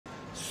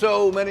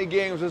so many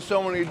games with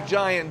so many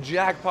giant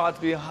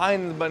jackpots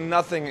behind them, but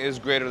nothing is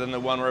greater than the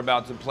one we're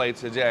about to play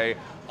today.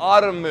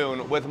 Autumn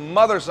Moon with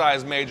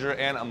mother-size major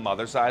and a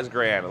mother-size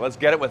grand. Let's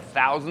get it with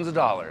thousands of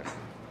dollars.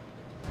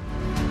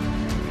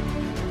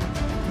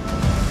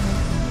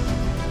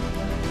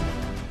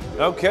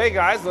 Okay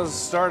guys, let's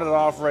start it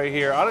off right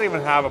here. I don't even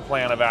have a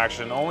plan of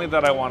action, only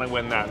that I want to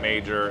win that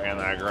major and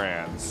that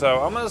grand. So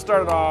I'm gonna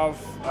start it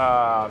off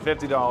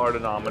 $50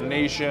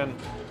 denomination,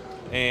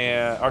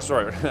 and, or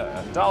sorry,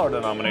 dollar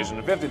denomination,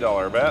 a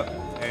 $50 bet,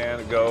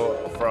 and go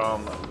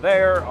from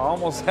there.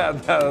 Almost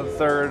had that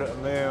third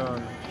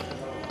moon.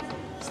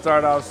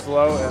 Start out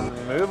slow and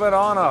move it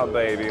on up,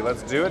 baby.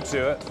 Let's do it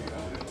to it.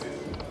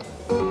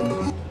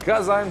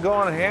 Because I'm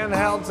going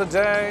handheld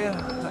today,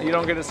 you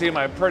don't get to see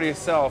my pretty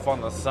self on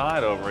the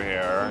side over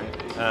here.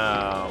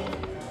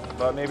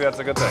 But maybe that's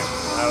a good thing.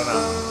 I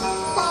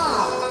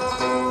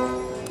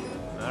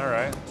don't know. All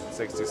right,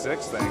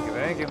 66,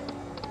 thank you.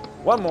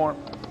 One more.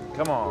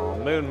 Come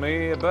on, moon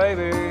me,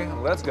 baby.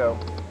 Let's go.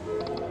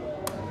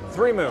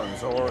 3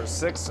 moons or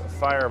 6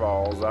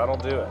 fireballs, that'll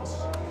do it.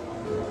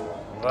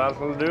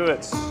 That'll do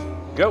it.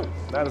 Go,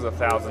 that is a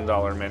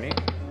 $1,000 mini.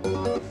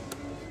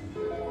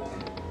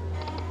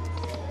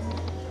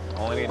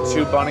 Only need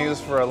 2 bunnies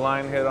for a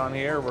line hit on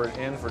here. We're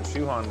in for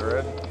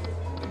 200.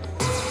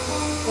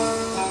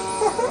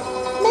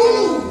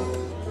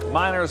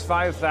 Miners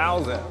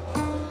 5,000.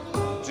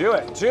 Do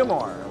it. 2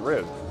 more.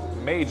 Rude.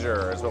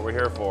 Major is what we're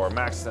here for.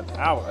 Maxed it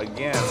out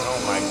again. Oh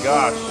my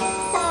gosh.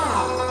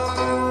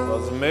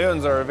 Those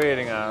moons are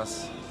evading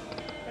us.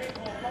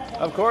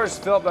 Of course,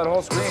 fill up that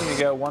whole screen, you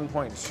get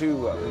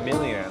 1.2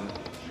 million.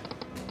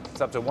 It's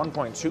up to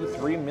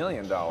 $1.23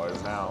 million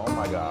now. Oh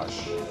my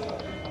gosh.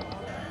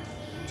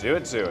 Do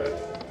it to it.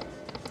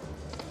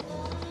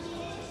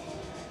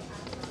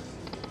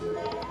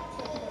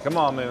 Come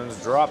on,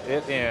 moons, drop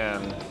it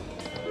in.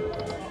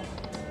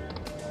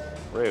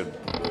 Rude.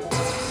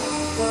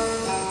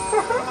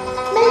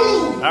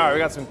 All right, we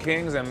got some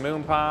kings and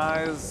moon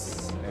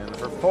pies, and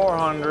for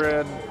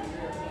 400.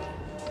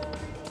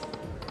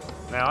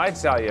 Now, I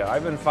tell you,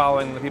 I've been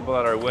following the people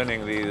that are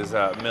winning these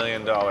 $1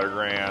 million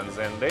grands,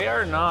 and they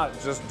are not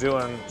just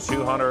doing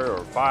 $200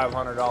 or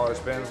 $500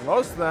 spins.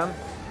 Most of them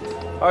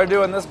are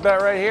doing this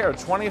bet right here,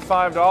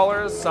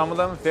 $25, some of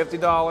them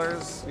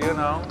 $50, you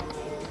know.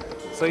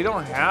 So you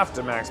don't have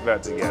to max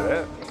bet to get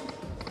it.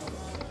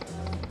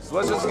 So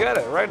let's just get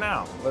it right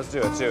now. Let's do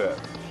it to it.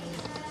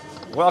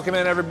 Welcome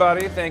in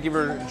everybody, thank you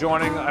for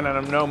joining. And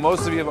I know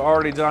most of you have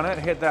already done it.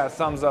 Hit that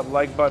thumbs up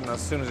like button as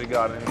soon as you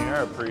got in here,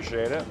 I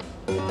appreciate it.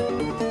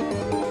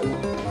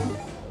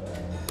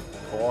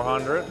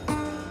 400.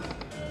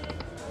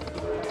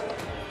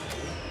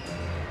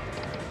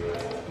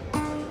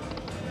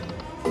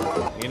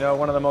 You know,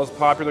 one of the most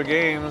popular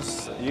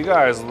games you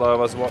guys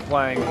love us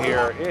playing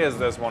here is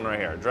this one right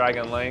here,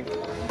 Dragon Link.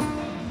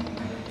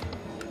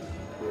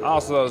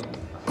 Also those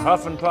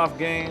Huff and Puff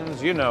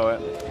games, you know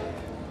it.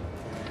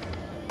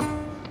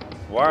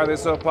 Why are they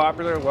so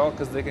popular? Well,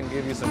 because they can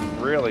give you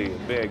some really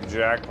big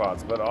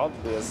jackpots, but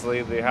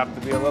obviously they have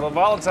to be a little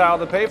volatile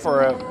to pay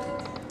for it.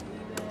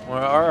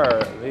 Where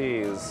are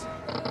these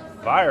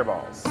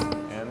fireballs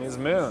and these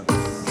moons?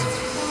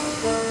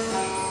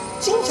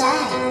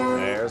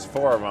 There's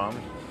 4 of them.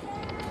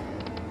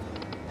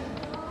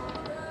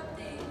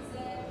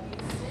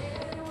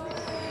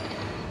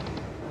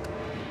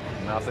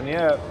 Nothing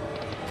yet.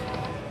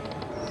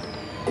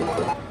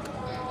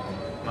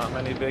 Not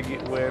many big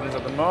wins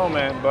at the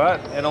moment,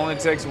 but it only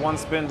takes 1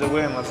 spin to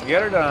win. Let's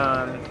get her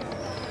done.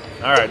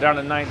 All right, down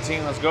to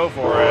 19. Let's go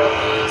for it.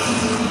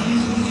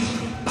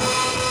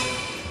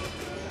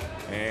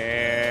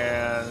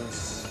 And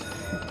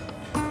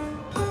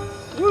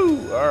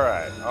woo! All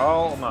right,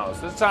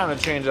 almost. It's time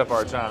to change up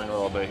our timing a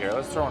little bit here.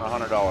 Let's throw in a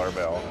 $100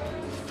 bill.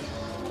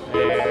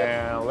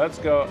 And let's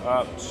go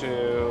up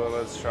to,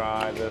 let's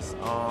try this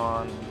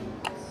on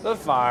the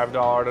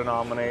 $5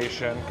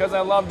 denomination, because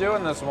I love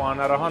doing this one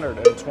at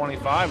 $125 a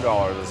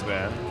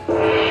spin.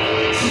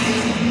 Let's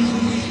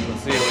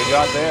see what we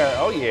got there.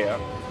 Oh yeah.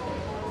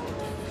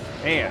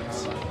 And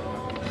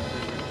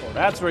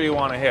that's where you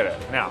want to hit it.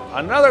 Now,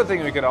 another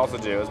thing we could also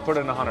do is put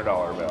in a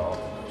 $100 bill,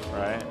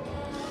 right?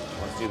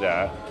 Let's do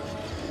that.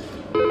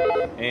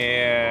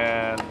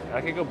 And I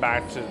could go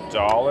back to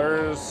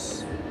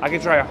dollars. I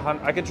could try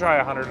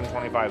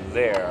 125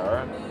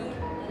 there.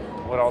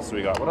 What else do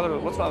we got?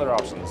 What's the other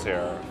options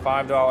here?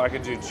 $5, I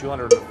could do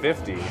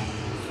 250.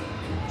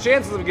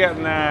 Chances of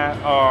getting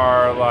that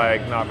are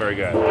like not very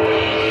good.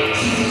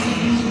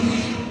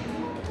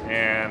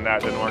 And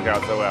that didn't work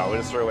out so well. We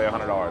just threw away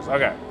 $100.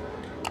 Okay.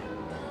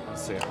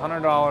 Let's see,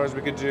 $100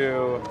 we could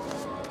do.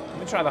 Let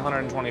me try the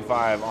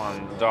 125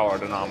 on dollar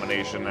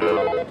denomination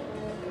now.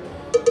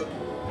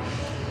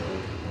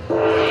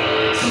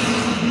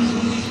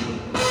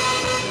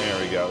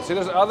 See,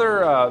 there's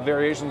other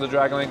variations of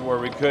Dragon Link where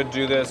we could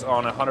do this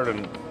on a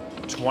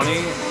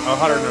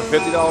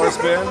 $150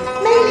 spin.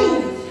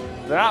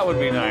 That would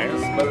be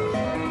nice, but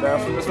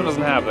this one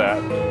doesn't have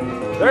that.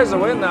 There's a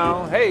win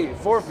now. Hey,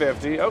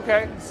 450.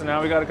 Okay, so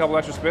now we got a couple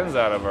extra spins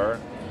out of her.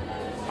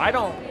 I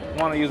don't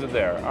want to use it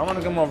there. I want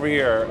to come over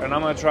here and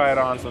I'm going to try it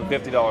on some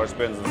 $50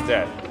 spins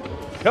instead.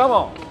 Come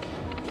on.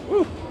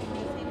 Woo.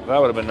 That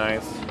would have been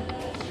nice.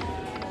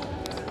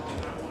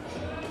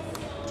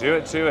 Do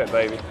it,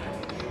 baby.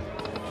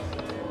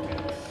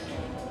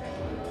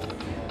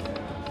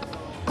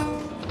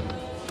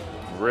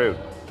 Rude.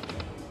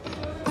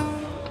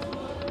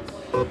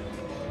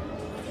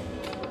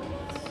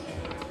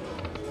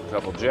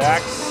 Couple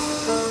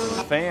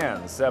jacks.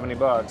 Fans, 70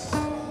 bucks.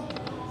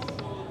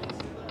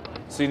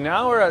 See,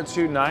 now we're at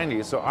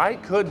 290, so I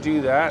could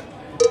do that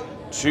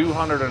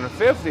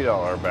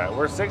 $250 bet.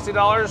 We're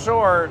 $60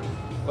 short.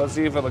 Let's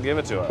see if it'll give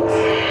it to us.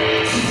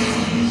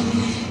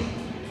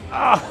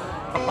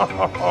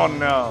 Oh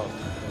no.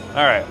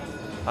 All right,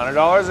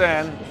 $100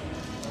 in.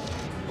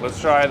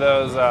 Let's try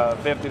those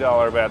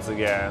 $50 bets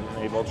again.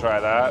 Maybe we'll try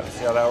that.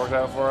 See how that works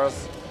out for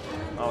us.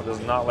 Oh, it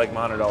does not like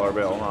my $100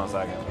 bill. Hold on a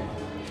second.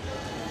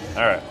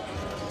 All right.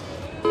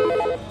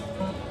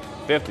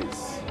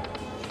 50s.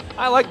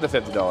 I like the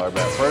 $50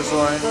 bet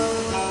personally.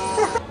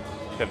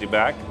 50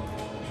 back.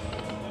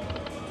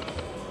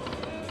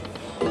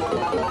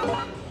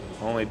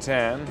 Only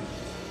 10.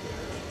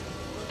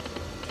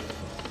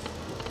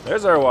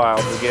 There's our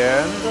wilds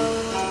again.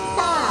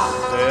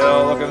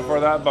 Still looking for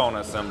that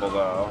bonus symbol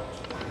though.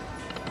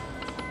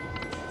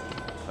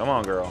 Come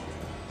on, girl.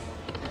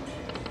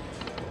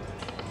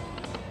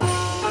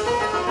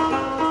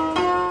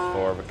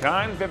 Four of a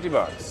kind, 50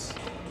 bucks.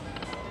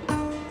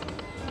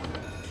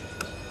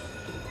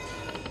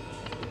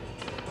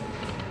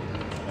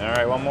 All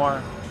right, one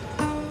more.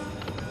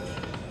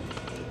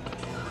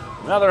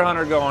 Another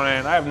 100 going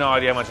in. I have no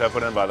idea how much I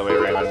put in, by the way,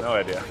 Raymond. No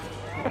idea.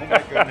 Oh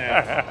my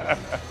goodness.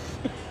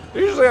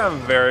 Usually I'm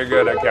very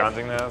good at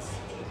counting this.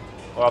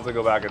 We'll have to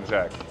go back and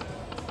check.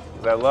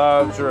 'Cause I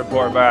love to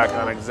report back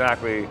on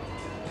exactly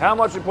how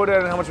much we put in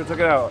and how much we took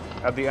it out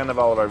at the end of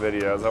all of our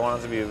videos. I want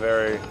it to be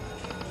very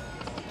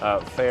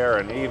fair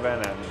and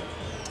even and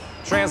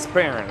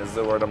transparent is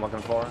the word I'm looking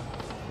for.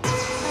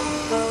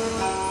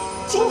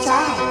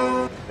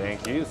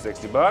 Thank you,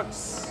 60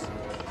 bucks.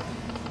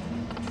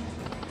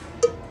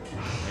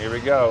 Here we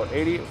go,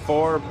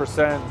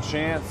 84%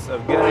 chance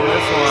of getting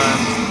this one.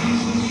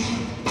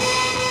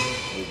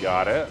 We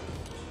got it.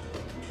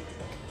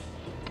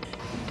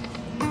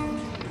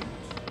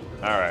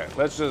 All right,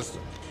 let's just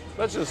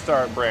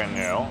start brand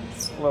new. A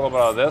little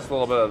bit of this, a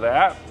little bit of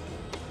that.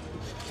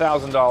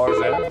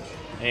 $1,000 in,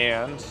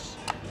 and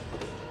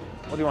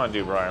what do you want to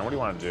do, Brian? What do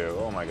you want to do?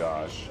 Oh my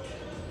gosh.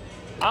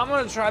 I'm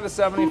going to try the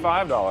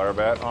 $75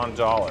 bet on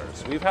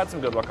dollars. We've had some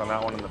good luck on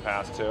that one in the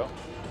past, too.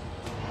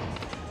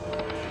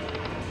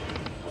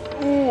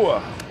 Ooh,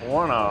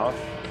 one off.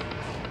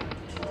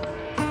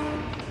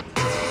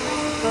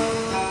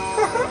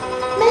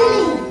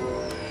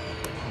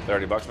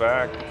 30 bucks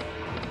back.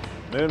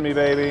 Moon me,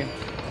 baby.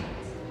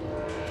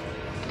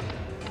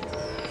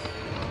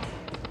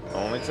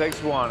 Only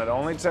takes one. It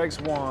only takes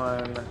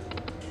one.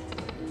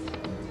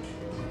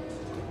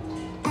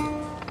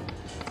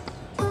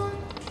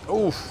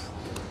 Oof.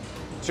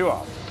 Two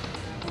off.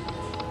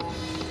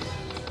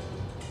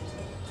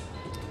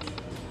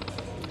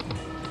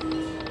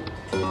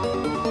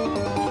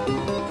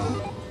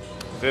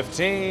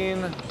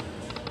 $15.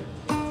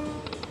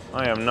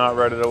 I am not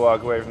ready to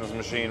walk away from this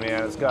machine,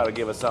 man. It's got to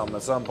give us something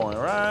at some point,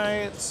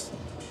 right?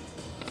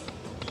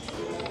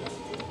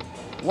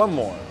 One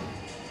more.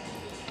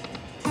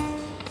 All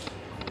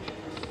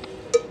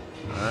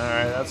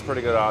right, that's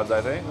pretty good odds, I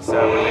think.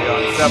 70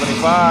 on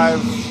 75.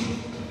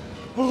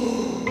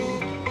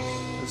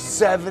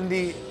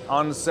 70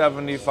 on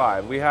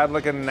 75. We had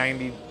like a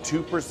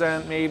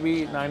 92%,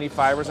 maybe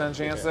 95%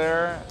 chance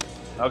there.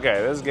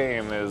 Okay, this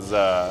game is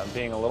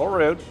being a little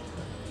rude.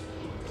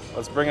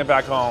 Let's bring it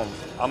back home.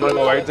 I'm gonna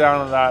go right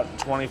down to that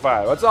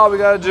 25. That's all we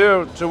gotta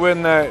do to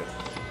win that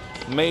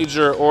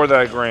major or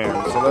that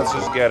grand. So let's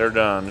just get her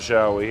done,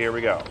 shall we? Here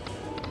we go.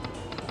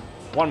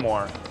 One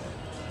more.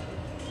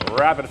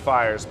 Rapid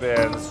fire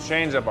spins.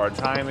 Change up our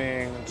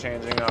timing,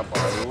 changing up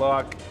our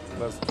luck.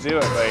 Let's do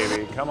it,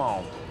 baby. Come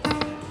on.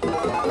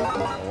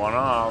 One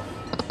off.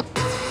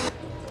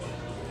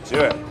 Do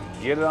it.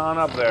 Get it on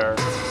up there.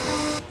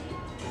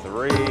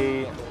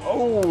 3.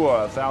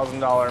 Oh,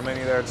 $1,000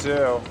 mini there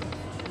too.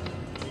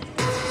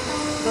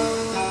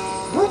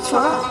 What's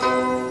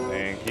wrong?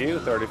 Thank you.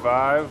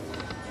 35.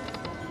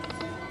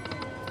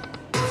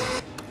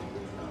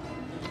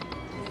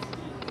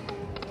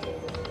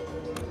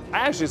 I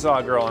actually saw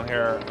a girl in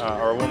here,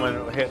 or a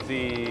woman, hit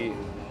the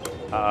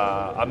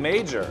a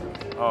major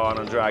on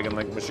a Dragon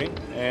Link machine,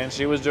 and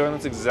she was doing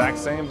this exact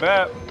same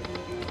bet.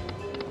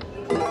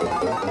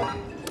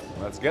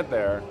 Let's get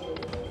there.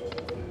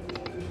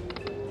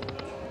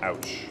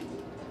 Ouch.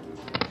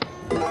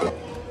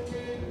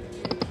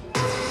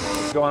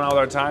 What's going on with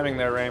our timing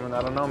there, Raymond?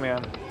 I don't know,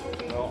 man.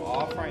 A little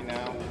off right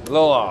now. A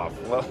little off.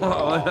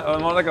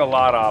 More like a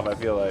lot off, I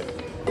feel like.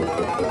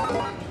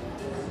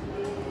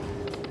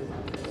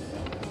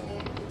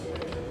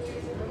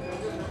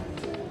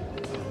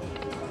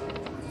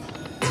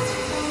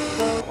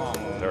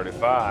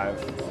 $35.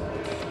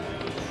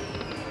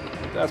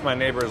 That's my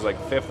neighbor's like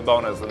 5th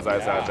bonus since I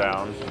sat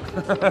down.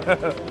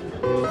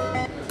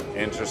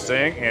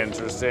 Interesting,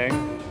 interesting.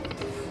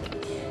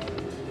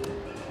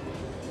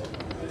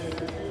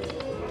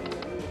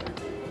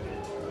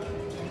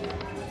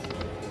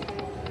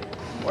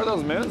 Where are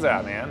those moons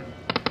at, man?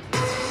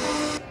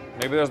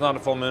 Maybe there's not a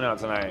full moon out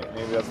tonight.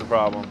 Maybe that's the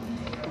problem.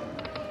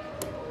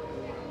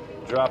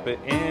 Drop it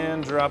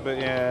in, drop it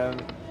in.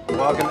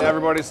 Welcome to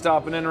everybody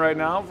stopping in right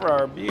now for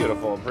our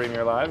beautiful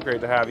Premiere Live.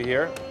 Great to have you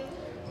here.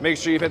 Make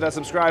sure you hit that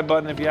subscribe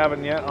button if you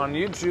haven't yet on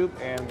YouTube,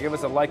 and give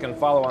us a like and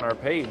follow on our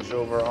page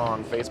over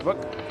on Facebook.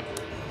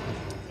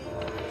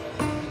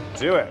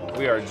 Do it.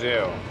 We are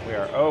due. We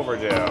are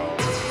overdue.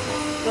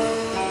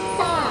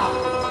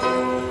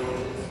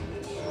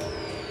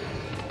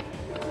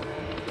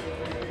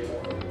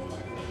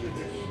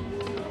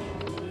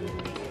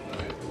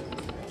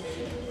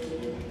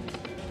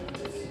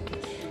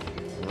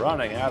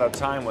 Running out of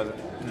time with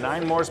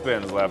 9 more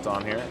spins left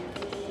on here.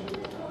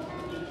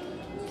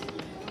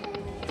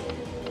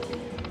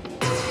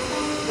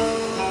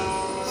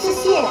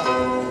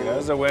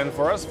 There's a win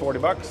for us, 40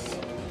 bucks.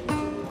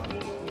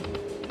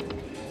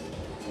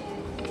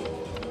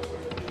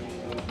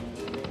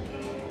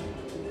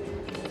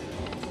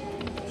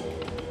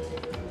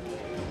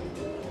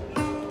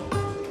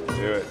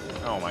 Do it.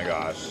 Oh my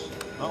gosh.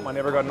 Oh, my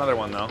neighbor got another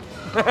one though.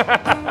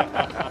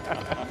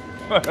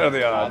 What are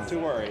the odds? Not to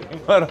worry.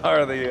 What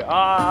are the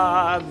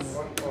odds?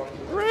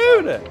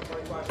 Rude.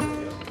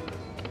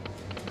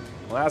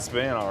 Last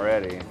spin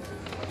already.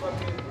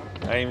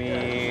 I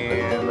mean,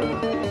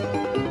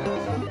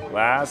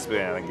 last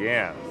spin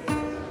again.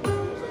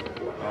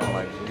 Oh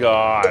my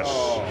gosh.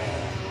 Oh.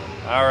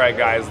 All right,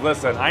 guys,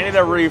 listen, I need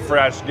a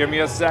refresh. Give me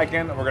a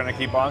second. We're gonna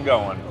keep on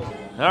going.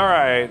 All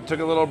right, took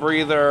a little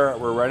breather.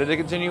 We're ready to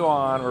continue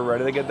on. We're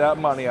ready to get that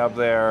money up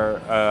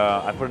there.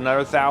 I put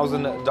another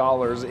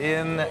 $1,000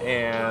 in,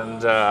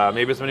 and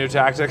maybe some new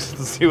tactics.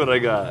 Let's see what I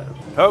got.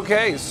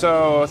 Okay,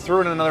 so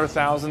threw in another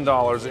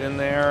 $1,000 in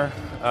there.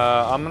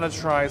 I'm gonna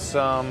try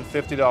some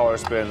 $50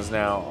 spins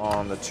now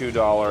on the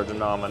 $2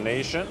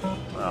 denomination.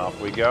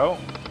 Off we go.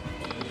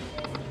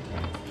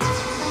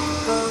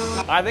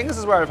 I think this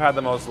is where I've had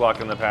the most luck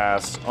in the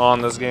past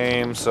on this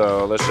game,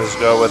 so let's just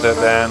go with it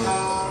then.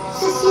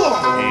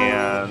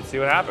 And see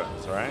what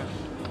happens, right?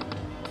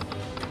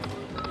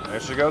 There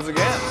she goes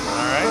again,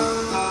 all right.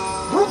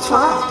 What's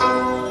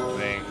wrong?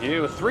 Thank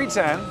you,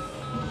 310.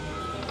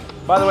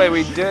 By the way,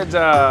 we did,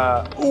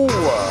 very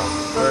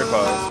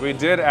close. We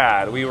did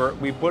add,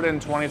 we put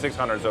in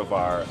 2,600 so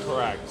far.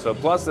 Correct. So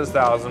plus this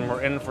 1,000,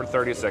 we're in for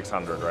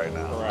 3,600 right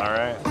now, Correct. all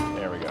right?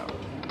 There we go.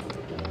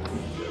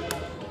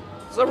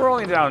 So we're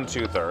only down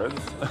 2/3.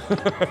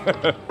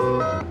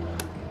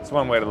 It's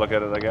one way to look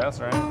at it, I guess,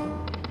 right?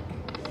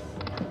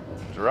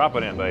 Drop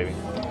it in, baby.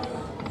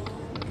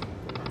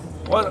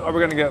 What are we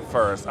gonna get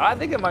first? I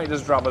think it might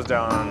just drop us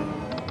down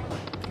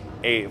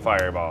 8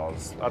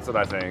 fireballs. That's what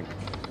I think.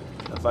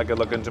 If I could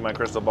look into my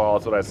crystal ball,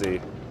 that's what I see.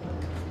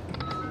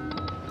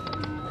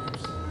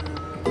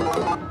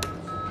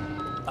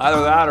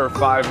 Either that or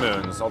 5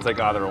 moons. I'll take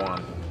either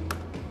one.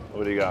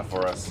 What do you got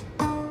for us?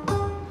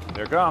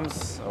 Here it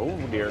comes. Oh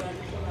dear.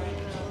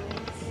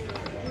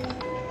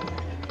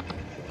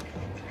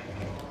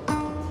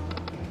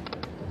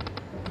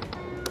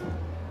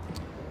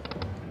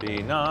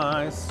 Be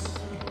nice.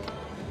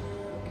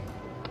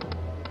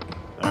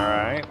 All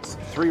right,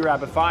 3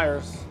 rapid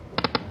fires.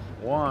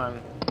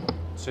 1,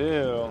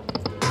 2.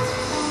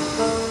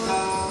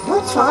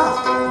 What's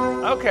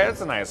wrong? Okay,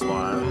 that's a nice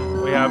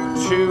one. We have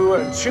 2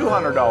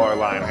 $200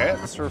 line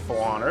hits for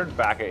 400,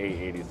 back at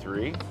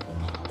 883.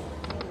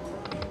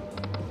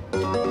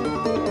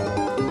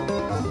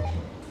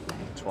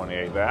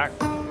 28 back.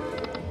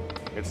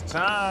 It's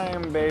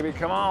time, baby,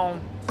 come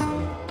on.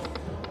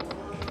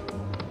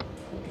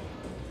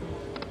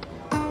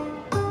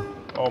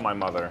 Oh, my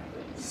mother.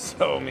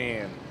 So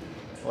mean.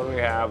 What do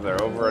we have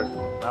there? Over at,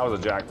 that was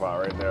a jackpot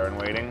right there and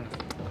waiting.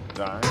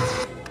 Darn.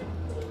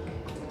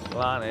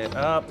 Line it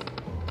up.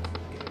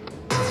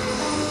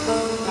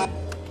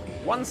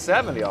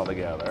 170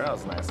 altogether. That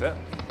was a nice hit.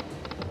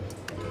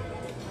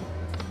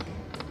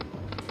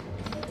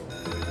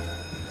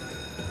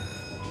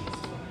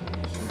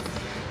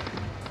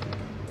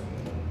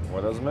 Where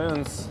are those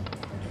moons?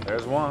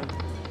 There's one.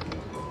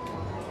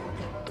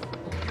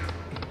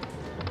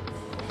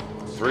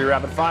 3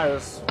 rapid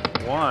fires.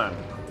 1,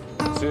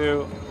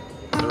 2,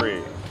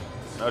 3.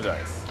 No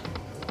dice.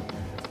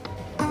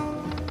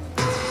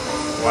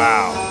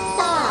 Wow.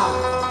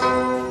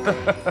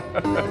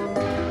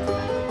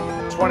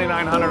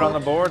 2,900 on the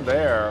board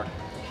there.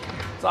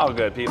 It's all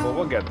good, people.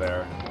 We'll get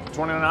there.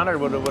 2,900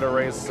 would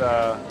erase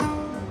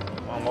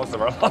well, most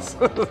of our losses.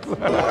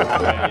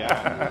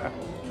 Yeah.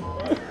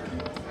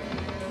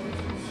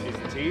 She's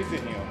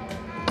teasing you.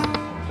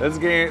 This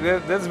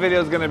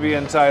video is going to be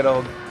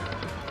entitled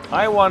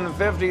 "I won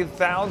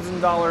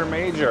 $50,000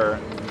 major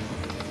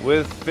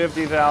with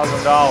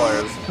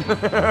 $50,000."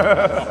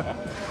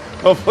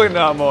 Hopefully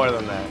not more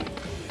than that.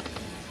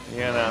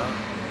 You know.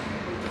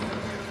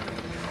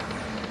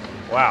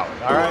 Wow.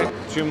 All right,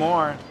 2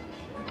 more.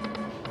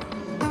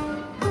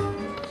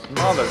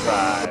 Mother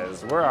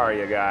size. Where are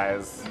you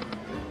guys?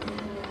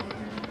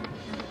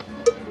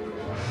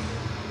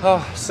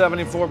 Oh,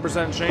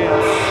 74%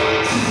 chance.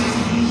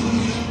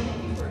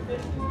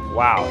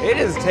 Wow, it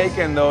is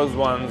taking those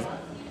ones,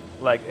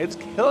 like it's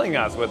killing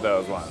us with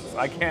those ones.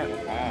 I can't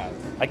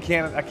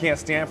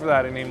stand for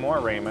that anymore,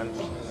 Raymond.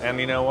 And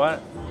you know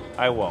what?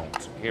 I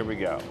won't. Here we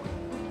go.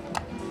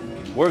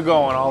 We're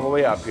going all the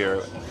way up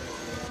here.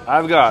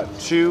 I've got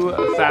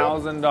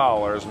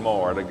 $2,000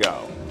 more to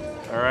go.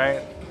 All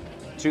right?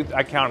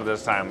 I counted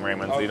this time,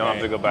 Raymond, so you don't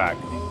have to go back.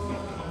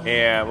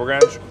 And we're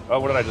gonna,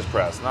 oh, what did I just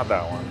press? Not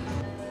that one.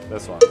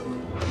 This one.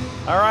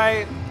 All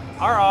right,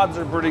 our odds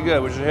are pretty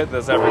good. We should hit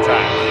this every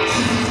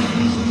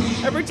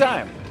time. Every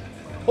time.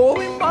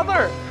 Holy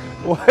mother!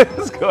 What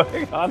is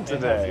going on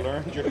today? You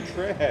learned your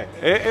trick.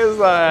 It is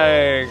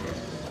like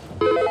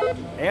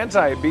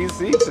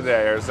anti-BC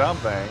today or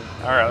something.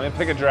 All right, let me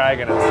pick a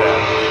dragon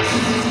instead.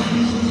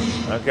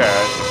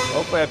 Okay,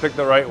 hopefully I picked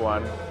the right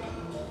one.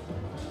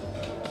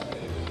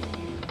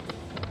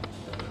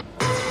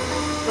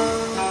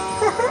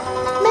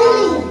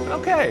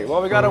 Okay,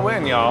 well we got a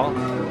win, y'all.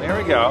 Here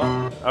we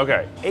go.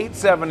 Okay,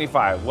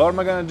 $8.75. What am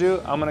I gonna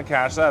do? I'm gonna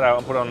cash that out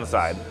and put it on the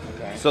side.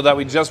 Okay. So that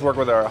we just work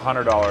with our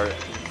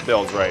 $100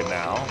 bills right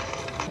now.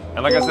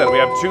 And like I said, we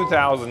have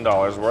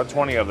 $2,000 worth,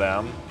 20 of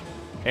them.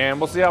 And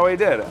we'll see how we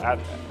do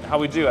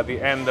at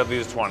the end of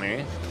these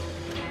 20.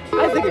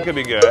 I think it could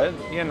be good,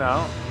 you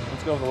know.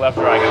 Let's go with the left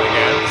dragon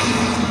again.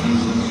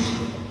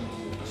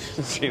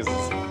 Jesus.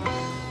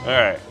 All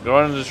right,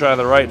 going to try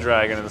the right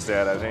dragon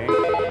instead, I think.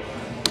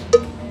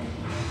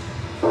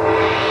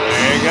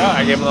 There you go,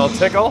 I gave him a little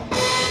tickle.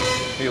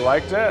 He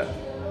liked it.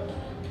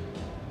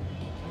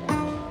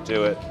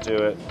 Do it, do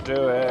it,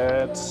 do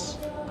it.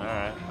 All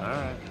right, all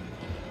right.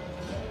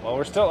 Well,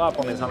 we're still up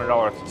on these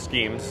 $100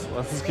 schemes.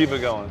 Let's just keep it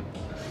going.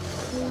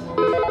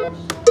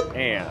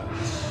 And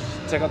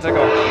tickle,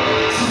 tickle.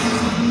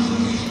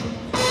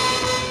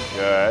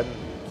 Good.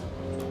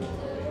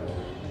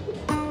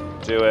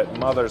 Do it,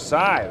 mother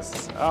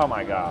size. Oh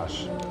my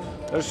gosh.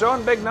 They're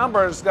showing big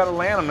numbers, gotta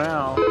land them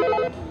now.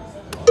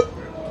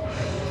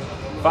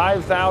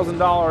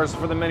 $5,000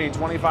 for the mini,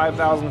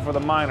 $25,000 for the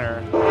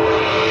minor.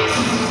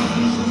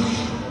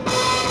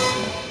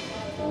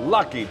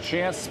 Lucky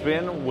chance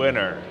spin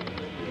winner.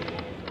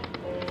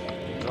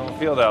 Don't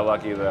feel that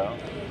lucky though.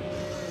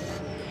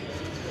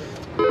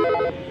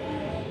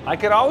 I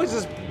could always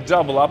just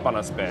double up on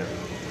a spin.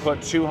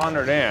 Put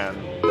 200 in,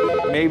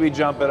 maybe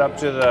jump it up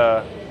to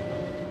the,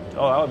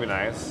 oh, that would be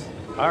nice.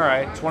 All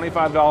right,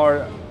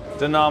 $25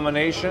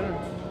 denomination,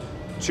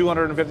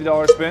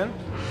 $250 spin.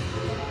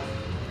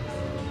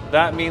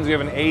 That means we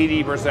have an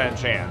 80%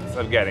 chance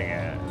of getting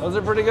it. Those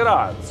are pretty good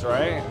odds,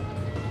 right?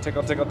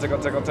 Tickle, tickle, tickle,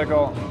 tickle,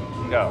 tickle.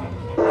 Go.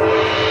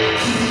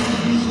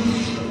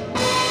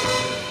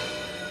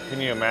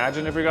 Can you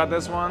imagine if we got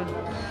this one?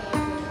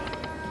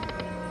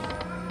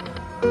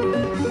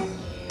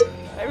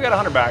 Hey, we got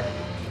 100 back.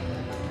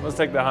 Let's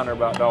take the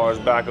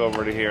 $100 back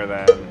over to here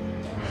then.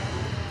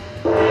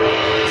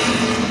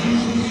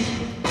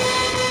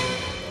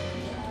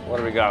 What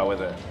do we got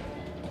with it?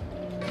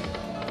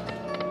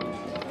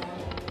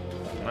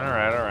 All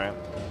right, all right.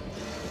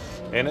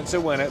 In it to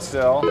win it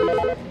still.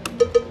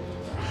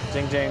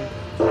 Ding, ding.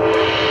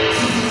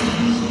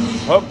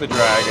 Hook the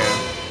dragon.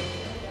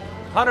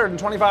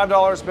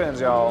 $125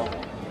 spins, y'all.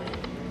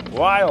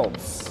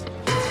 Wilds.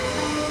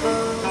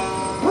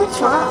 Which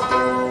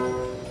one?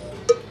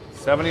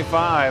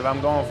 75, I'm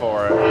going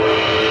for it.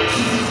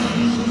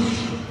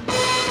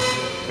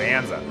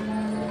 Banza.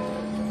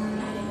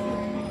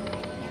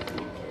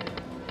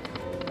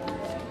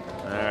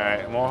 All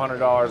right, more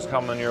 $100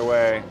 coming your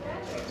way.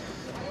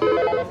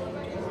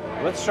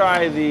 Let's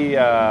try the,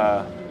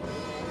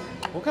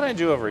 what can I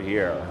do over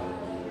here?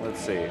 Let's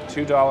see,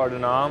 $2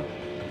 denom.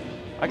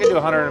 I could do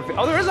 150,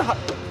 oh, there is a,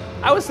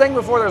 I was saying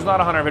before there's not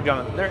 150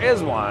 on it. There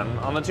is one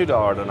on the $2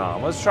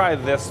 denom. Let's try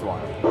this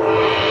one.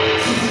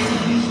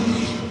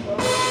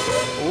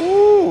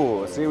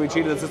 Ooh, see, we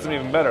cheated the system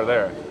even better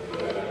there.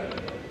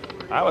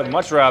 I would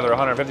much rather a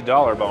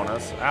 $150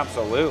 bonus,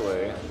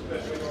 absolutely.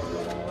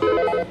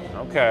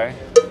 Okay.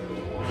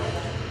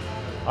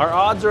 Our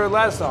odds are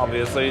less,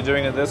 obviously,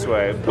 doing it this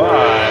way,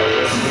 but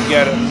if we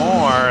get it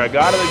more, I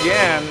got it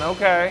again,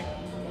 okay.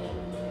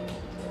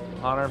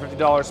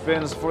 $150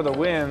 spins for the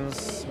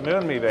wins.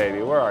 Moon me,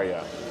 baby, where are you?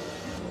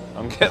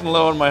 I'm getting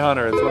low on my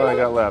hundreds. What do I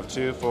got left?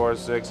 2, 4,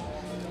 6.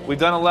 We've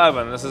done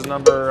 11. This is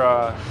number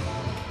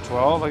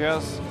 12, I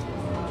guess.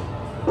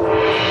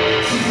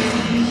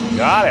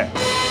 Got it.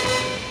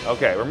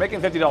 Okay, we're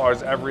making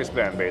 $50 every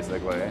spin,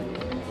 basically.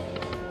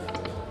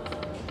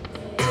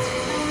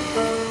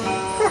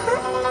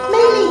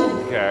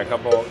 Okay, a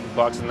couple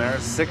bucks in there.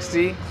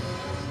 60.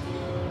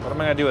 What am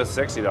I gonna do with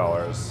 $60?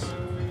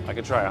 I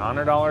could try a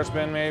 $100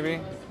 spin, maybe.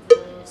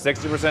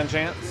 60%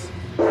 chance.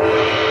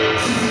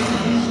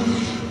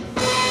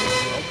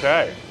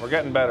 Okay, we're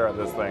getting better at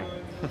this thing.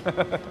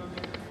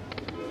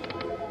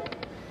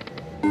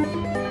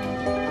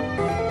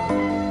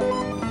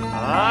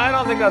 I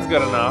don't think that's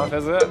good enough,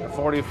 is it?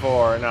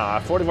 44, no,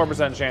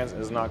 44% chance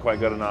is not quite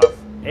good enough.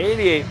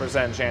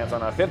 88% chance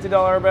on a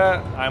 $50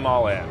 bet, I'm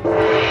all in.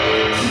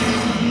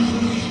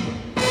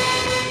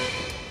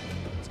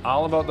 It's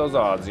all about those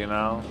odds, you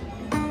know?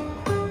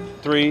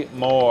 3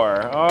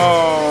 more.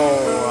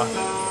 Oh,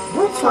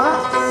 Which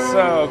one?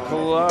 so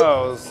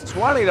close.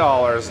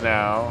 $20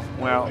 now.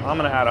 Well, I'm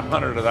gonna add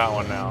 100 to that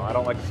one now. I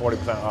don't like the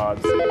 40%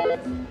 odds.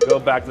 Go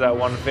back to that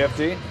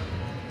 150.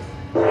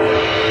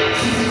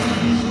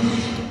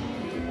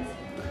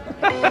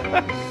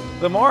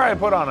 The more I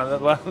put on it,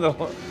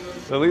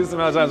 the least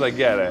amount of times I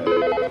get it.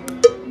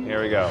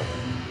 Here we go.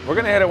 We're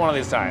gonna hit it one of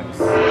these times.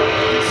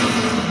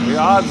 The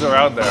odds are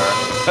out there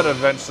that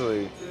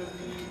eventually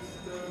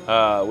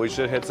we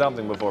should hit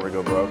something before we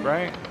go broke,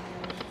 right?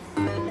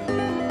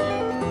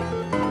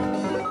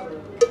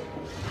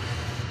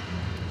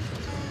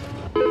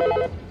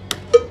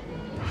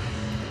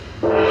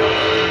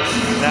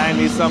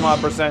 Some odd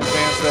percent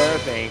chance there,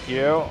 thank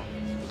you.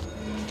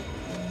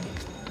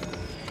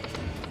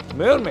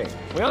 Moon me.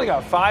 We only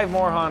got 5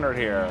 more hundred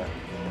here.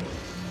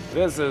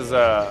 This is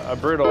a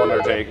brutal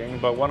undertaking,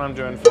 but what I'm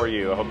doing for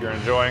you. I hope you're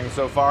enjoying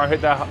so far. Hit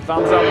that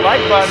thumbs up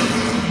like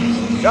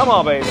button. Come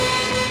on, baby.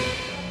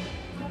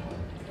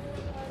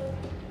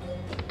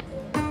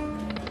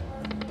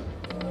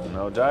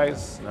 No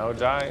dice, no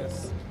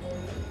dice.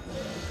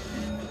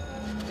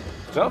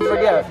 Don't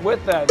forget,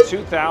 with that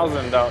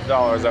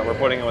 $2,000 that we're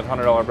putting in with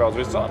 $100 bills,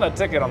 we still have that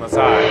ticket on the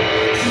side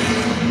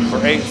for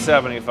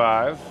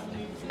 $8.75.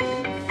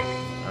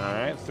 All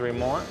right, 3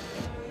 more.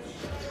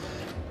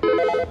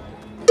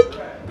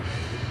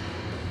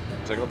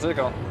 Tickle,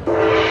 tickle.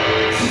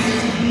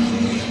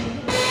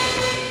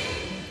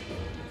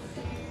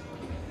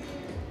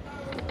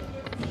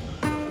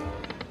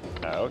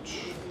 Ouch.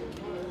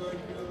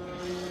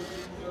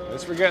 At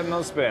least we're getting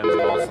those spins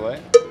mostly.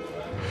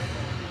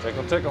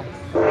 Tickle, tickle.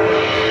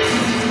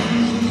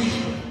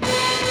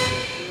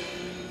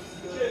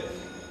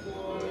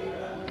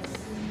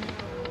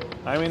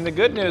 I mean, the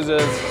good news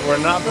is we're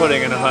not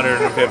putting in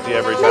 150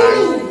 every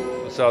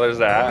time. So there's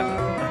that.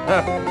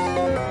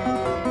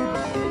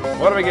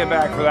 What do we get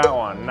back for that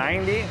one?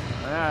 90?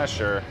 Ah,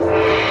 sure.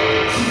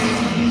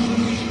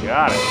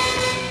 Got it.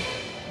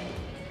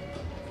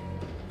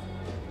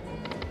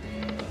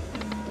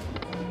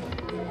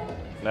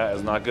 That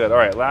is not good. All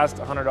right, last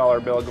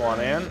 $100 bill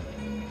going in.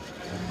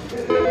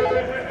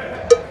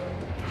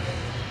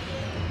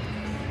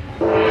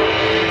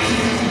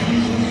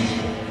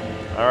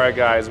 All right,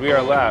 guys, we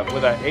are left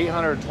with an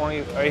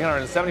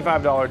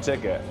 $875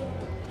 ticket.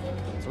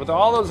 So with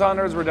all those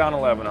hundreds, we're down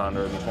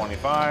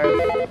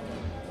 1,125.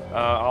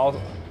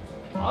 I'll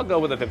go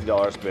with the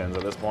 $50 spins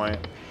at this point.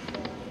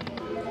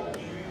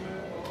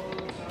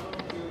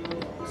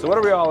 So what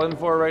are we all in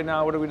for right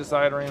now? What do we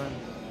decide, Raymond?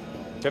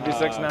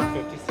 56 now?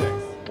 56.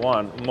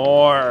 1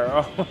 more.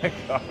 Oh my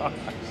gosh.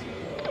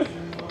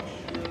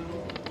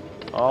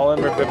 All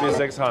in for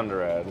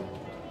 5,600.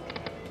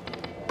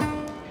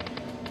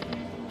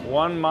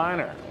 1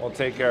 minor. We'll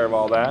take care of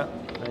all that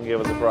and give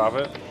us a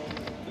profit.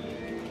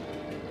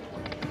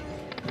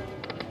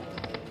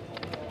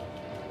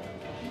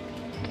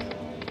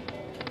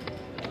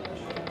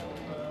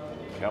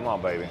 Come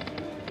on, baby.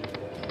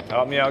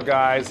 Help me out,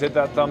 guys. Hit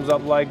that thumbs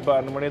up like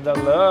button. We need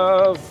that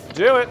love.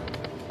 Do it.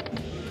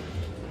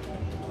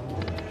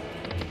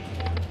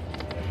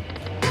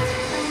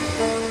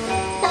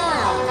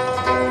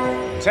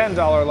 $10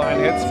 line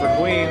hits for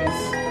Queens.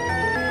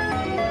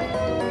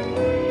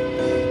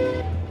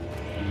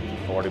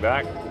 40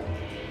 back.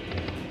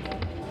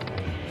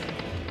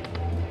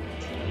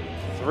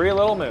 3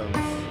 little moons.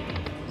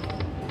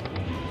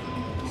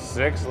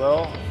 6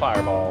 little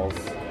fireballs.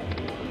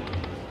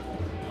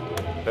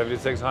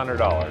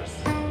 $5,600.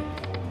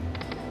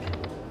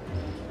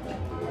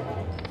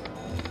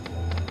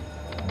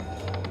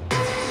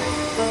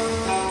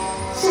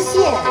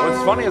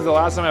 What's funny is the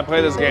last time I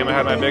played this game, I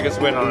had my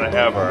biggest win on it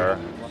ever.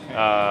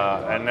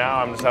 And now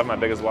I'm just having my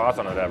biggest loss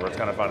on it ever. It's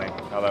kind of funny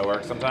how that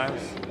works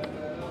sometimes.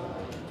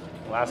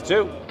 Last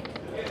 2.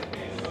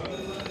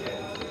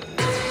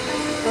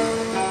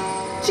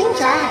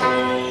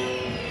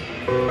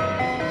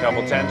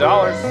 Couple $10.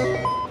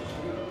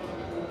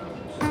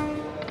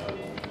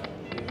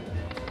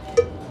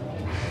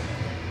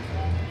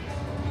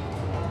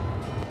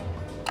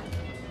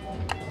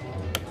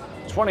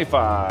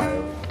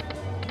 $25.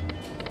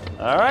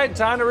 All right,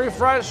 time to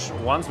refresh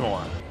once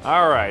more.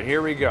 All right,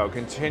 here we go.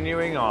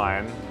 Continuing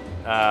on.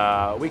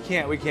 We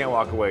can't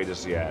walk away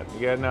just yet.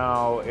 You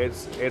know,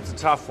 it's a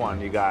tough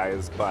one, you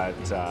guys, but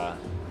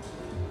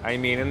I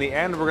mean, in the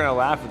end, we're gonna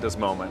laugh at this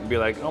moment and be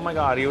like, oh my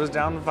God, he was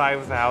down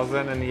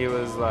 5,000 and he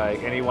was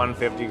like, and he won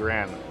 50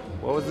 grand.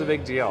 What was the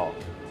big deal?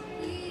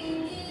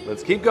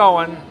 Let's keep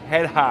going,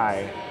 head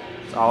high.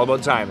 It's all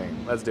about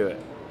timing. Let's do it.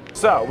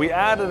 So we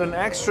added an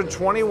extra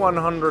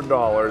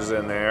 $2,100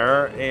 in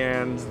there,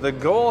 and the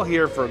goal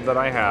here that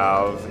I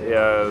have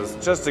is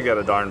just to get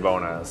a darn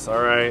bonus,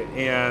 all right?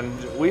 And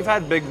we've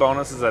had big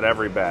bonuses at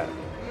every bet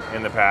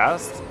in the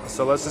past,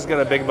 so let's just get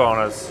a big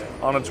bonus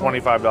on a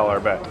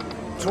 $25 bet.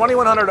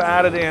 $2,100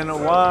 added in.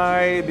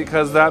 Why?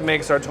 Because that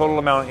makes our total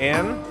amount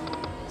in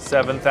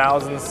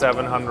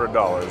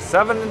 $7,700.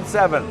 7 and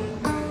 7.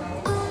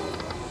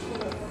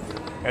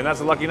 And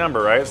that's a lucky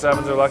number, right?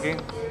 Sevens are lucky.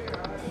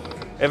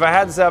 If I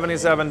had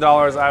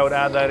 $77, I would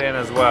add that in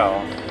as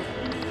well.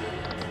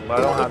 But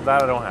I don't have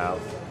that. I don't have.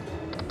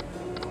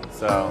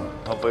 So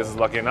hopefully this is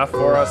lucky enough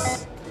for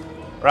us.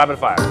 Rapid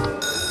fire.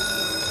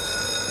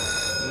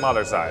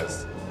 Mother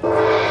sized.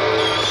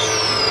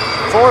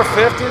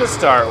 450 to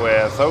start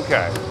with.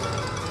 Okay.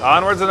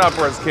 Onwards and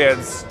upwards,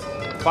 kids.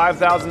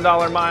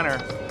 $5,000 minor.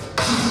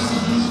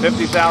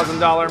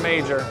 $50,000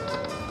 major.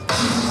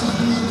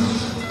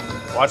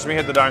 Watch me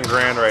hit the darn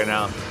grand right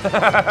now.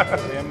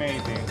 Pretty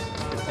amazing.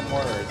 Get some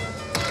words.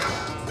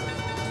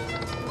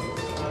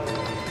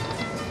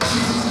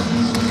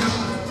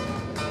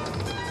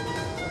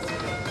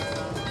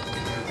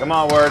 Come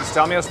on, words.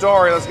 Tell me a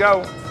story. Let's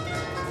go.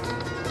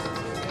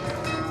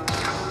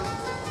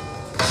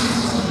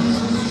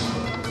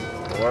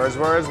 Words,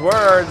 words,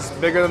 words.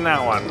 Bigger than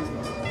that one.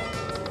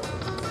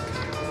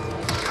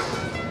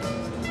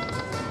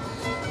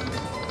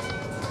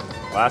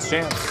 Last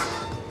chance.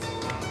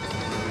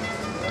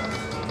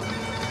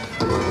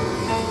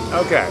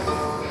 Okay.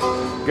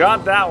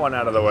 Got that one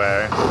out of the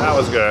way. That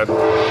was good.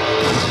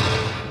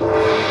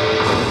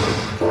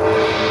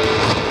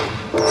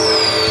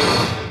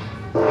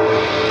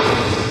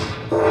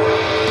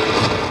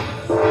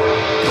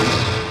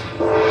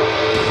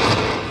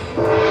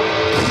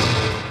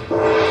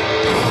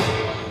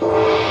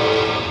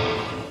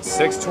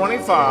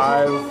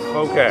 $625.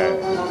 Okay.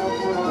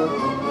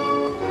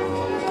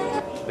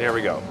 There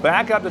we go.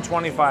 Back up to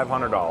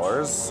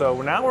 $2,500.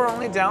 So now we're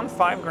only down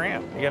 $5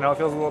 grand. You know, it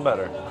feels a little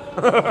better.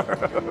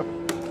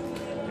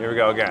 Here we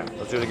go again.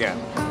 Let's do it again.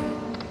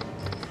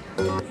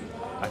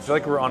 I feel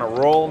like we're on a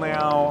roll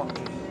now.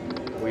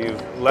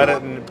 We've let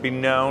it be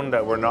known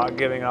that we're not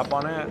giving up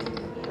on it.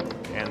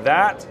 And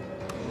that,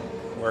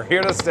 we're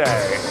here to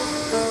stay.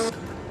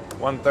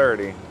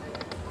 130.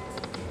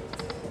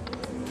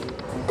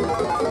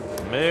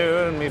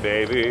 Moon me,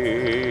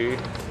 baby.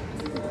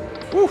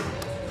 Woo.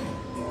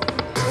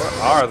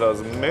 Where are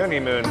those moony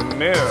moons?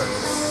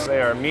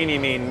 They are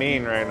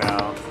mean right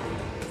now.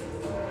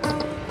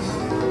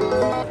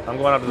 I'm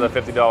going up to the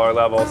 $50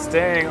 level,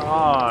 staying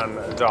on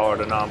dollar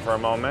denom for a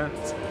moment.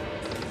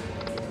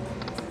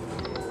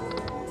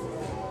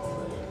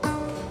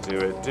 Do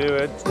it, do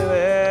it, do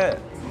it.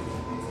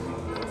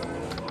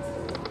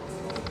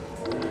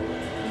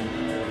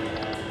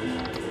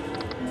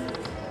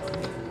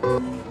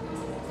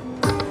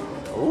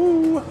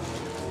 Ooh.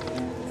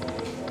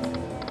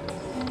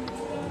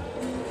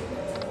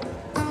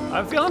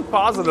 I'm feeling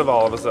positive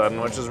all of a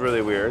sudden, which is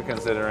really weird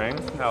considering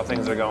how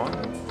things are going.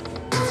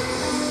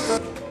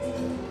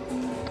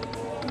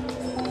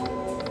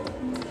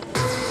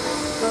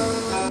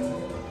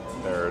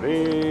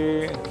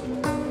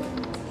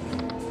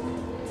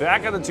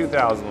 Back at the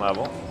 2,000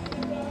 level.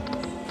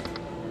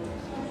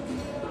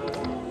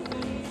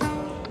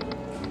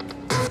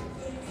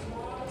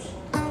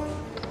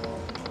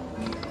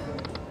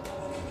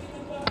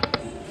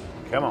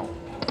 Come on.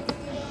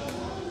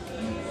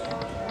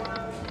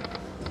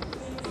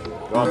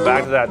 Going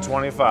back to that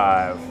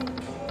 25.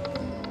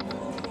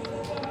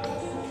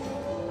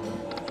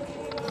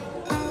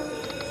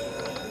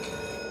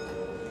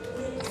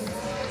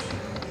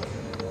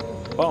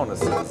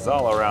 Bonuses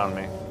all around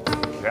me.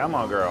 Come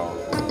on, girl.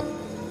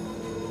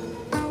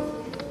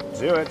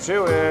 Do it,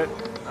 chew it.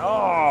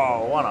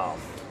 Oh, one off.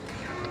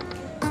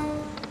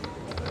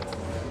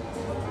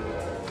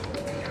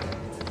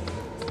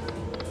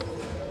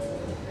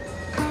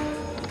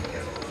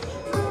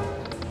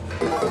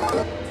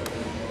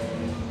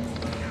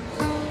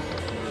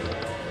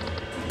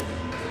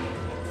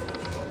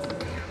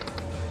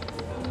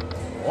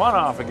 One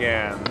off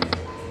again.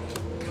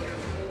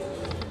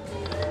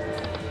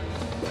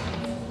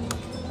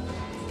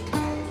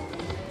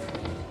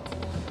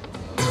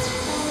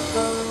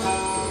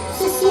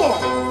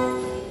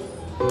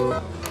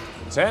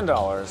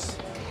 $10.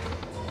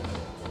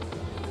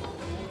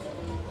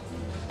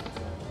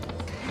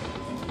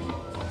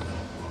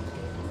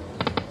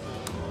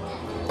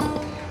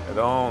 It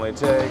only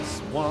takes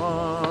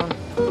one.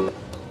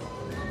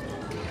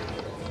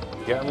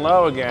 Getting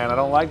low again. I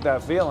don't like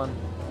that feeling.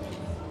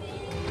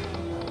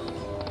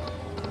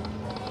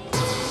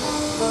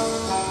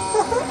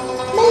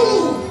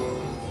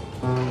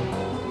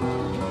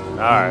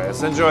 All right,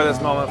 let's enjoy this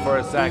moment for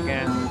a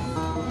second.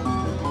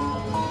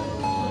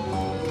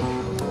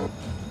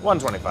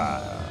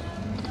 125.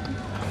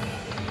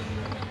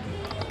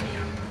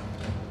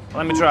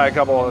 Let me try a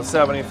couple of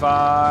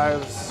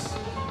 75s.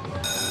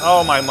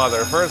 Oh, my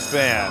mother, first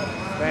spin.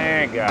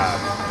 Thank God.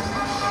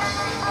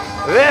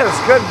 This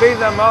could be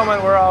the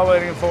moment we're all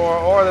waiting for,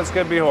 or this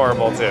could be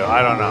horrible too.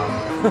 I don't know.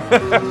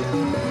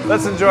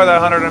 Let's enjoy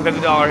that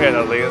 $150 hit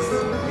at least,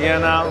 you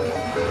know?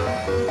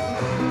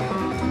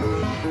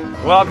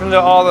 Welcome to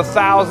all the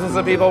thousands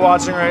of people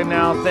watching right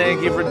now.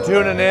 Thank you for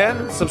tuning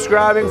in,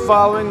 subscribing,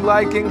 following,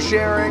 liking,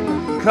 sharing,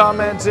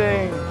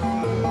 commenting,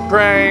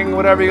 praying,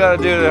 whatever you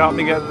gotta do to help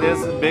me get this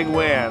big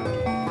win.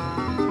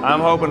 I'm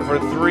hoping for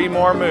 3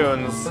 more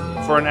moons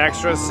for an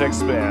extra 6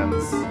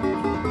 spins.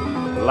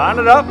 Line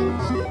it up,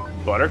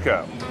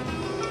 Buttercup.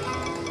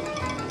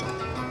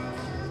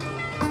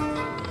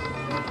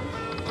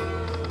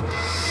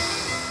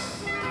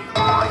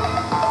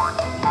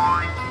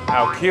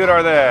 How cute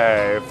are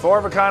they? 4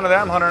 of a kind of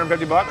them,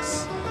 150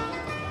 bucks.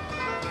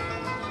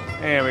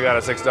 And we got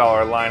a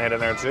 $6 line hit in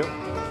there too.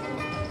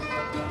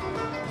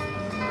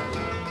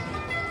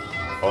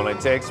 Only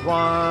takes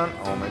one,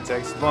 it only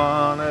takes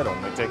one.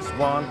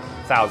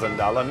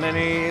 $1,000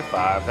 mini,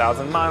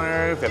 5,000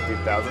 minor,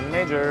 50,000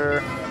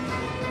 major.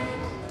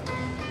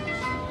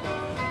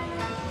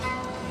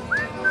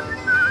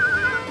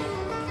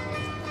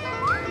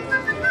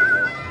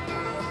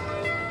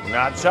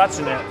 Not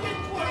touching it.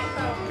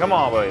 Come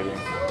on, baby.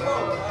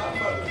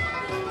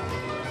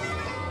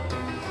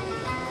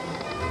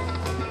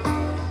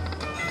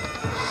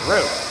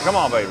 Rude. Come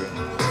on, baby.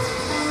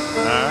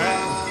 All right.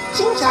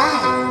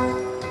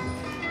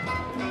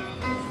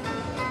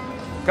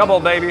 Couple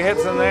baby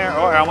hits in there.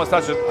 Oh, I almost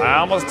touched it. I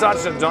almost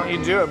touched it. Don't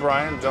you do it,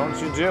 Brian. Don't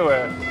you do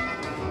it.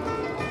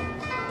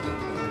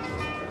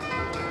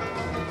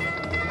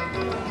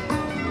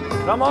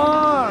 Come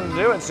on,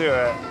 do it to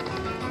it.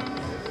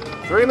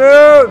 3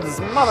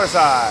 moons, mother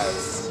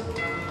size.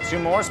 2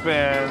 more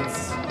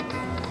spins.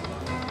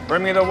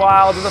 Bring me the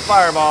wilds and the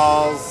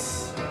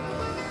fireballs.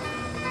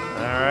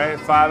 All right,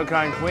 5 of a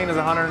kind queen is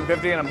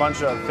 150 and a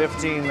bunch of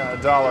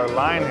 $15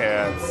 line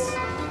hits.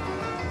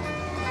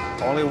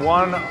 Only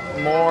 1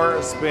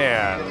 more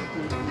spin.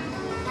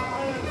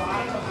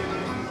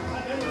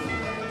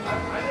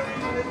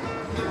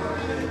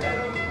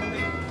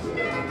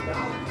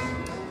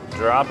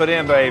 Drop it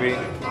in, baby.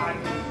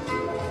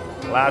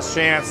 Last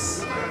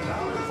chance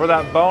for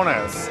that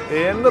bonus.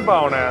 In the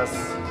bonus.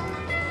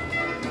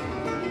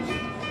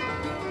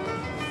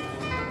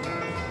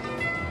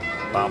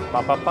 Bum,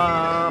 bum, bum,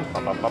 bum,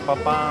 bum, bum, bum,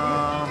 bum,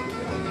 bum.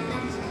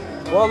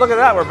 Well, look at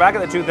that. We're back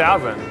at the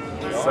 2,000.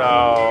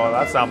 So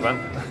that's something.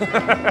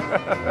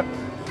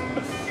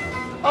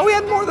 Oh, we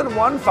had more than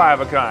 1 5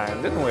 of a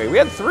kind, didn't we? We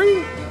had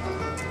 3.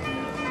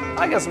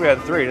 I guess we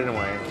had 3, didn't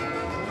we?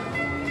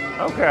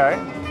 Okay.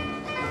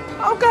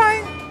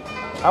 Okay.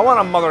 I want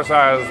a mother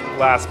size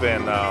last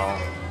spin though.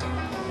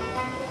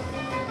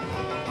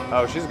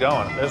 Oh, she's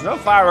going. There's no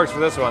fireworks for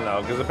this one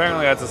though, because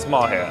apparently that's a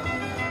small hit.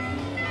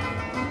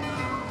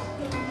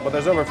 But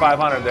there's over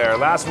 500 there.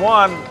 Last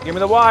one. Give me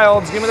the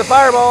wilds. Give me the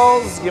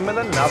fireballs. Give me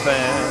the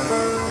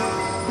nothing.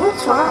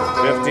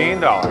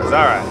 $15. All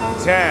right.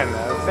 10,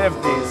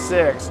 50,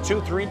 6,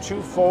 2, 3,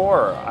 2,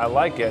 4. I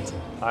like it.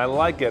 I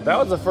like it. That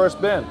was the first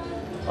spin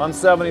on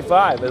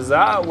 75. Is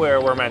that where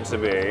we're meant to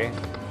be?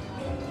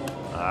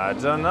 I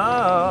don't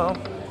know.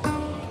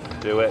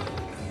 Do it.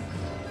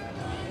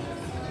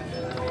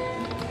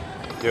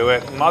 Do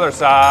it. Mother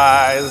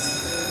size.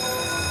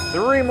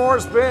 3 more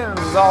spins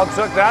is all it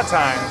took that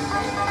time.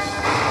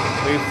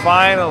 We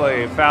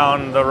finally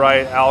found the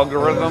right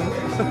algorithm.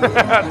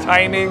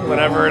 Timing,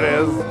 whatever it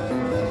is.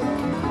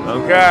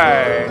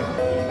 Okay.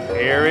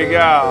 Here we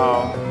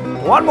go.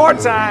 One more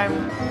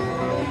time.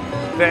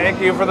 Thank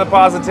you for the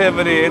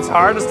positivity. It's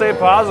hard to stay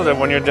positive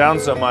when you're down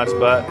so much,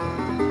 but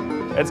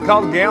it's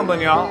called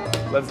gambling, y'all.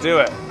 Let's do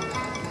it.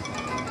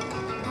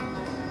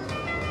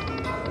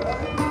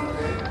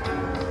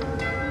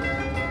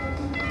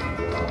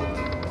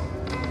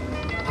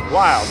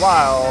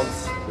 Wilds.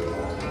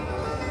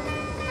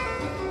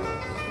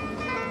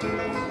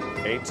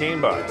 18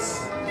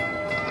 bucks.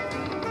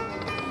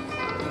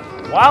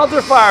 Wilds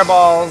or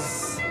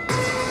fireballs?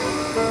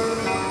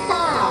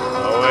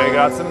 Oh, we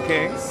got some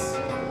kings.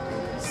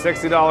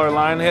 $60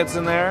 line hits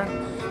in there.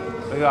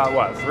 We got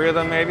what, 3 of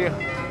them maybe?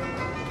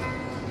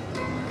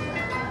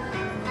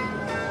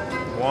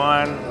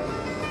 1,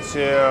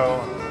 2,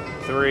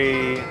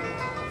 3,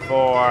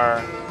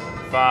 4,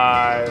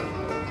 5,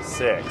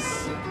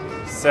 6,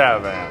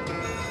 7,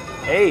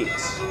 8.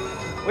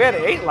 We had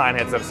 8 line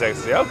hits of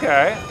 60.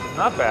 Okay,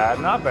 not bad,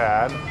 not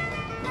bad.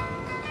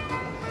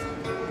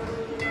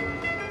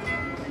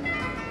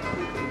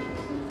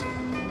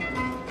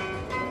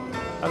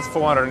 That's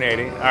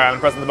 480. All right, I'm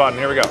pressing the button.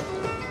 Here we go.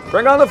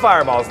 Bring on the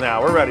fireballs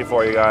now. We're ready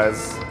for you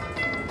guys.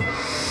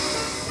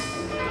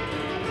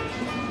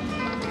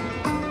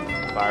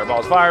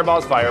 Fireballs,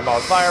 fireballs,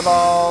 fireballs,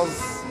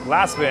 fireballs.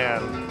 Last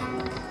spin.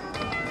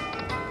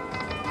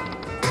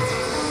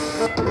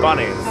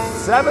 Bunnies.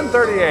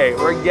 738.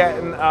 We're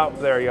getting up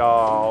there,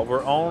 y'all.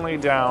 We're only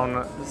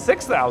down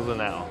 6,000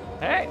 now.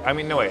 Hey, I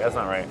mean, no, wait, that's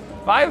not right.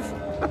 5?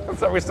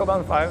 So we're still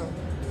down 5?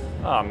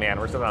 Oh, man,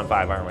 we're still down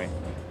 5, aren't we?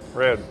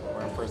 Rude.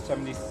 For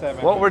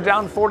 77. Well, we're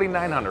down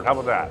 4,900. How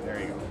about that? There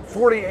you go.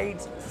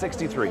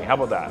 48.63. How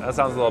about that? That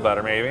sounds a little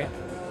better, maybe.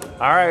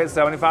 All right,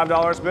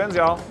 $75 spins,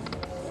 y'all.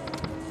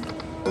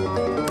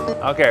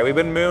 Okay, we've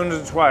been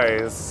mooned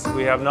twice.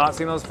 We have not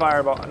seen those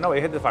fireballs. No,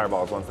 we hit the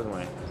fireballs once, didn't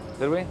we?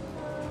 Did we?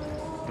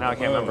 Now I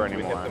can't remember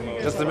anymore.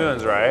 Just the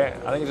moons, right?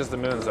 I think it's just the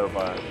moons so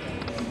far.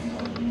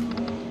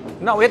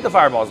 No, we hit the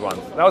fireballs once.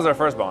 That was our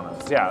first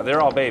bonus. Yeah, they're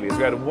all babies.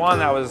 We had one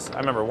that was, I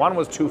remember, one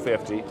was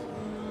 $250.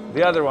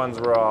 The other ones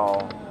were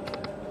all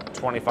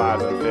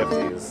 25s and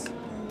 50s.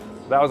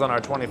 That was on our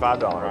 $25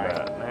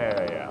 bet.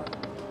 Yeah.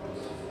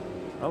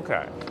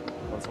 Okay,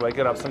 let's wake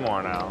it up some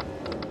more now.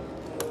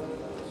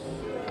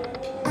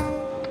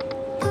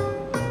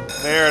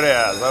 There it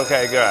is.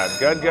 Okay, good.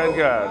 Good.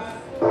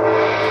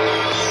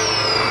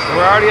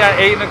 We're already at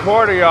 8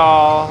 1/4,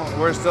 y'all.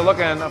 We're still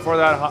looking for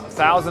that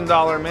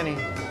 $1,000 mini.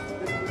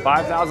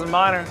 5,000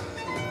 minor.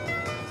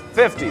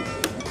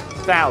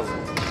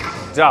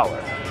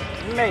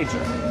 $50,000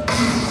 major.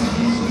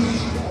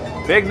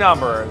 Big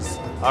numbers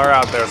are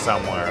out there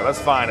somewhere. Let's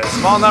find it.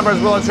 Small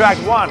numbers will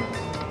attract one.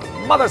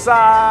 Mother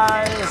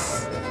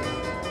size.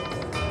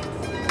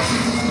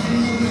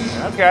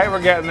 Okay,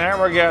 we're getting there.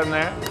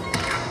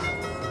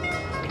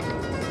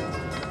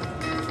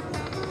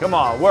 Come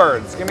on,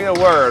 words. Give me a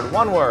word.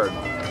 One word.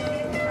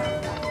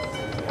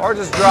 Or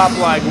just drop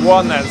like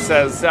one that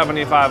says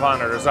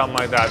 7,500 or something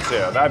like that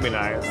too. That'd be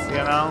nice,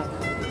 you know?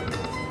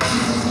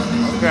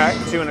 Okay,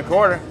 2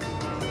 1/4.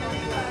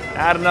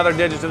 Add another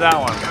digit to that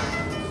one.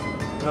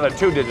 Another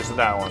 2 digits to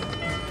that one.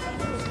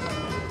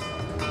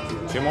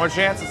 2 more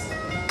chances.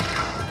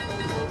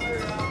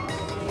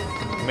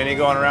 Mini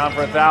going around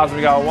for 1,000.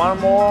 We got one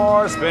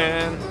more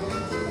spin.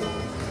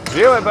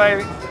 Do it,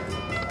 baby.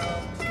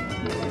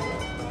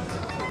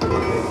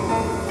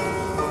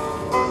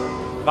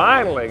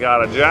 Finally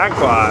got a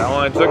jackpot.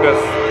 Only took us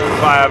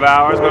 5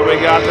 hours, but we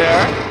got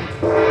there.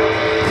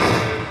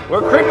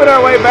 We're creeping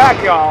our way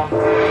back, y'all.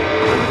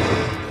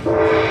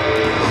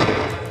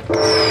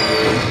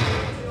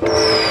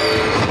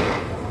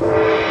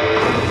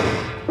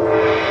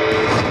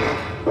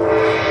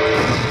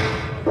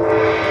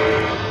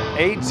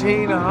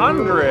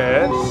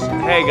 $1,800.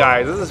 Hey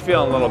guys, this is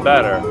feeling a little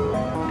better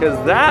because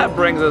that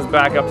brings us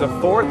back up to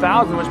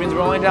 4,000, which means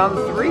we're only down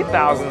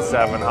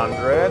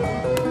 3,700.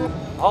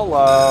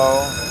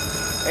 Hello.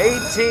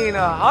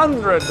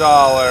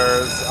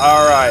 $1,800.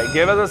 All right,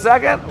 give it a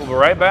second. We'll be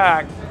right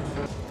back.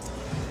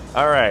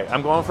 All right,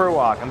 I'm going for a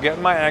walk. I'm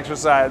getting my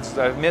exercise.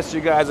 I've missed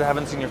you guys. I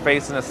haven't seen your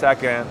face in a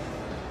second.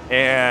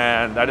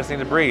 And I just need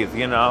to breathe,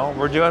 you know?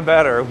 We're doing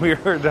better. We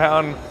were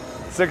down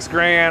 6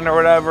 grand or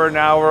whatever.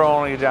 Now we're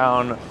only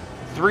down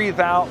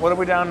 3,000. What are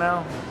we down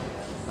now?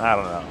 I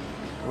don't know.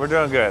 We're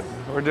doing good.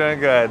 We're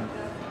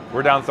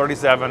down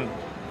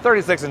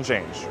 36 and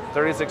change.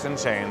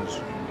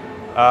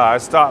 I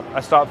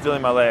stopped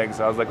feeling my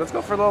legs. I was like, let's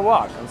go for a little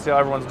walk and see how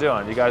everyone's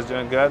doing. You guys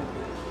doing good?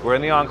 We're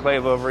in the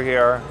enclave over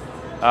here,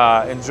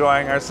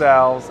 enjoying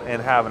ourselves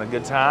and having a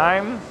good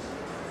time,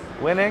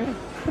 winning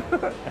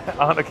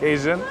on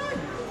occasion.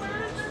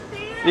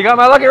 You got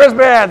my lucky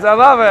wristbands. I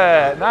love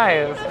it.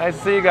 Nice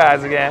to see you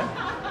guys again.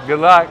 Good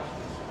luck.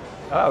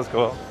 Oh, that was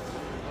cool.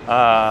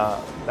 I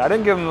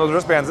didn't give them those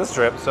wristbands this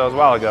trip, so it was a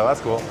while ago.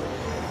 That's cool.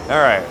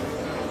 All right.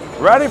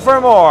 Ready for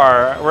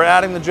more. We're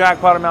adding the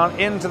jackpot amount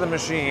into the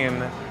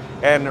machine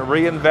and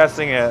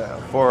reinvesting it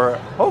for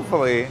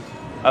hopefully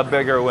a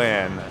bigger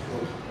win.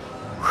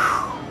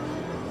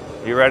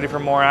 Whew. You ready for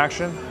more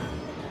action?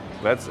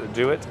 Let's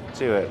do it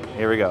to it.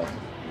 Here we go.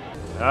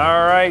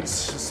 All right,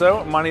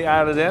 so money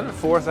added in,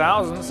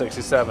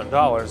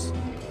 $4,067.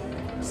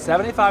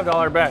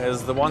 $75 bet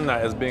is the one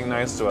that is being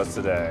nice to us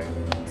today.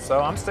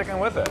 So I'm sticking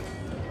with it.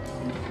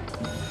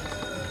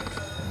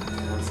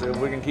 Let's see if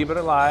we can keep it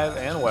alive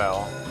and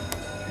well.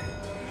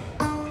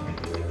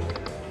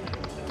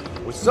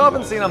 We still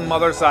haven't seen a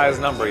mother-sized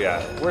number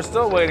yet. We're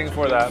still waiting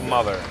for that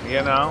mother,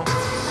 you know?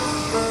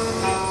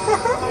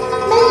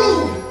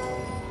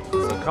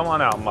 So come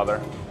on out, mother.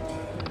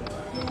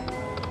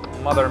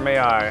 Mother, may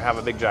I have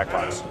a big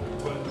jackpot?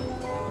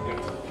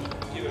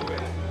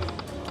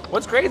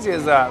 What's crazy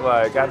is that,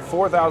 like, at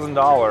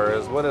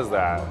 $4,000, what is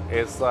that?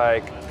 It's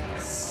like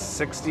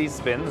 60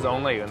 spins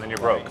only, and then you're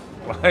broke.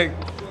 Like,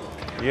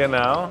 you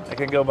know, it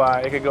could go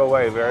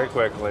away very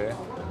quickly.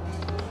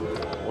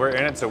 We're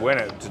in it to win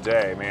it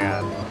today,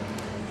 man.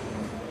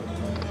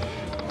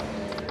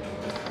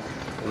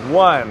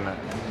 One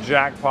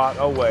jackpot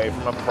away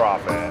from a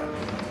profit.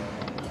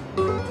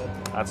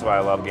 That's why I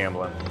love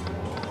gambling.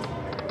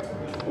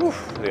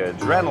 Oof, the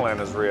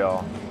adrenaline is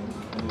real.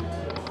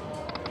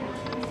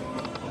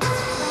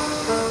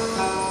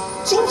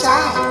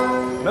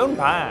 Moon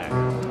pie.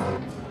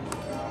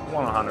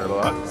 100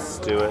 bucks.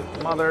 Do it.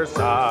 Mother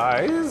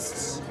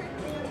sized.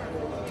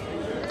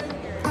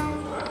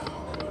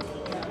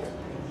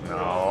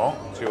 No.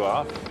 2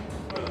 off.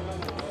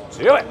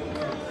 Do it.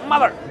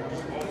 Mother.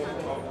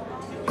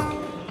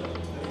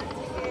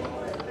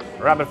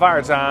 Rapid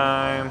fire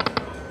time.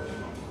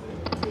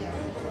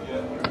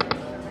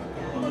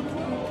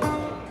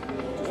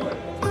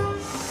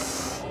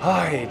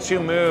 Hi, 2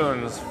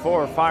 moons,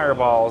 4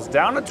 fireballs,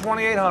 down to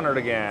 2,800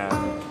 again.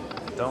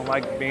 Don't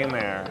like being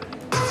there.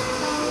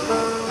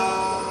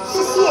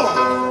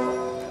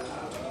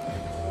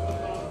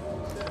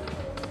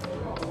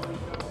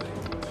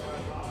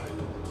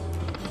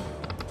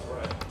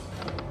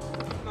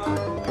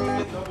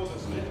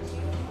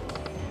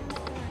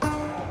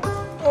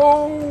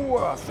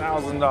 Oh,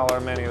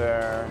 $1,000 mini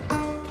there.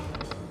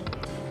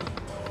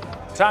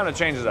 Time to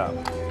change it up.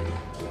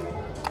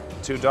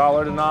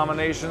 $2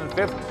 denomination,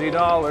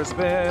 $50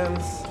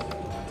 spins.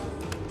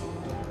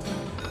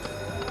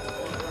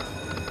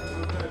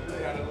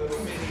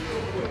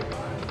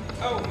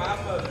 Oh, my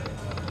mother.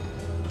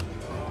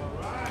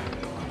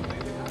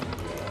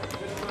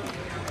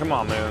 Come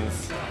on,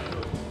 Moons.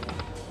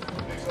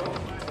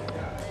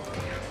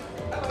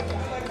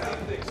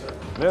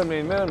 Moon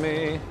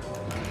me.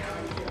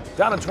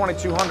 Down to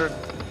 2,200.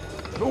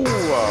 Ooh,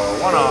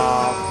 one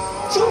off.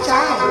 精彩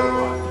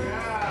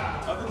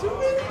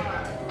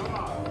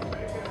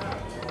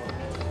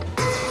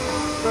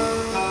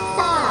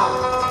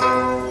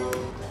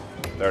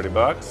 $30.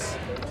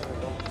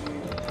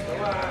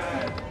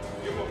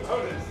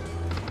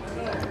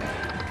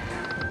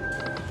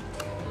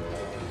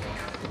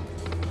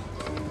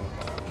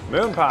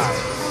 Moon pie.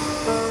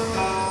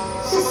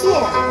 谢谢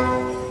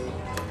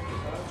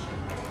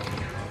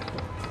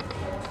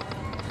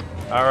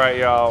All right,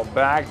 y'all,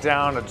 back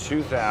down to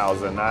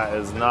 2,000. That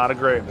is not a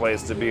great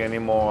place to be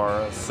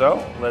anymore.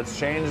 So let's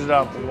change it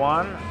up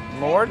one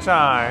more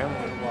time.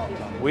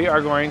 We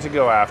are going to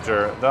go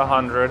after the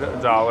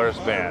 $100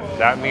 spin.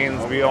 That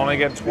means we only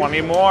get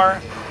 20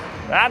 more.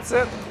 That's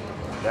it.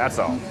 That's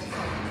all.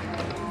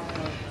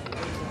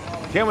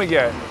 Can we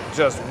get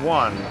just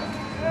one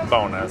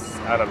bonus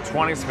out of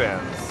 20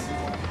 spins?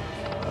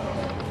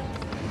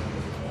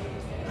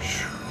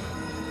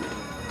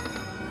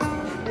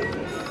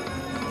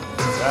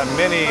 That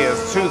mini is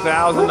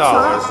 $2,000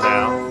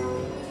 now.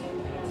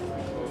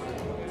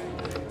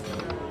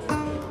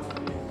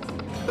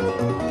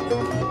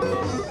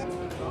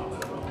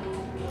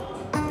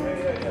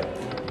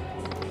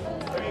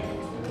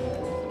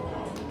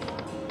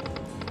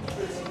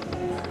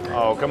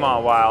 Oh, come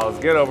on, Wilds.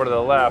 Get over to the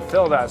left.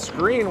 Fill that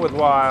screen with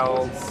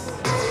Wilds.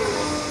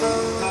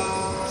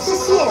 谢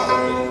谢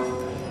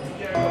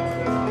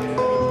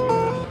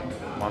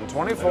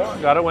 124.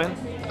 Gotta win.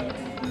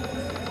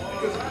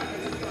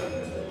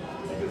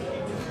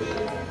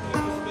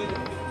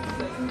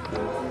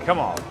 Come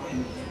on.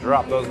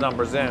 Drop those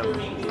numbers in.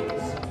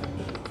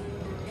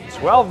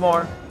 12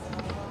 more.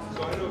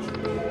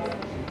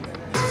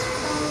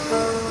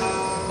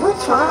 不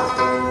错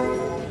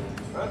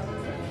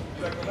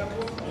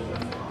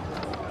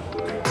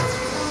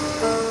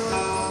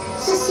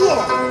谢谢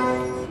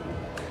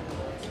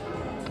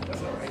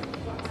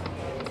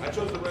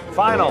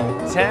Final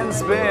 10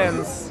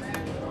 spins.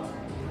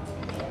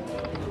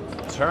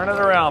 Turn it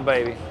around,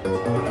 baby.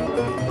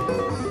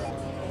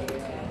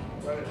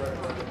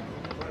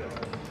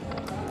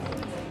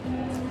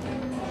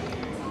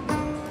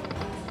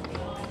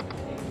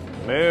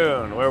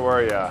 Moon, where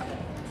were ya?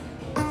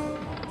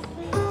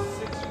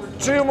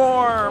 2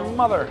 more,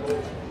 mother.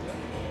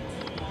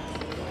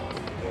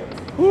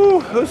 Whew,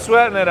 who's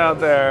sweating it out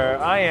there?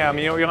 I am.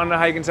 You want to know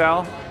how you can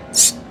tell?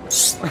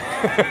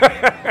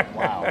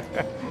 Wow.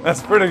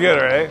 That's pretty good,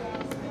 right?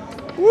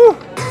 Woo!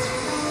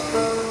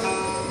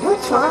 不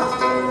错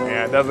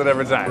Yeah, it does it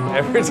every time.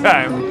 Every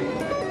time.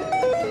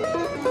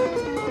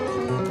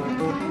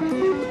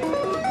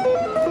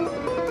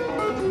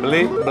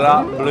 Bleep,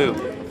 blop,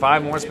 bloop.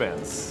 5 more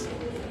spins.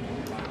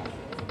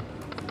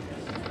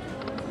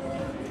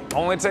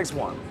 Only takes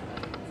one.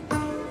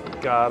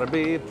 Gotta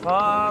be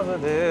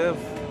positive.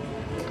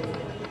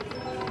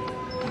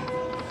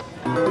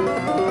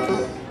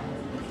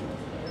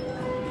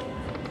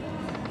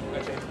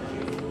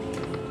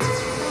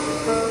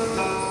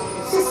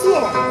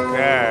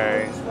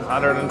 Okay,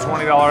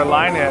 $120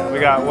 line hit. We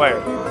got, wait,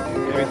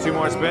 maybe 2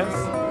 more spins?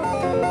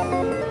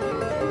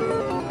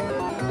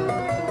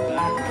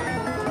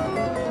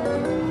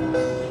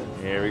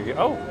 Here we go.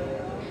 Oh,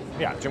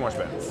 yeah, 2 more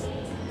spins.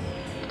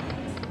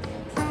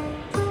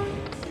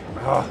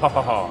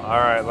 Oh, all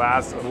right,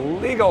 last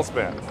legal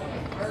spin.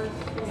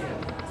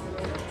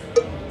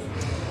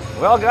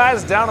 Well,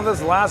 guys, down to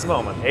this last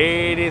moment.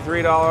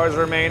 $83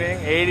 remaining,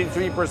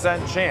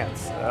 83%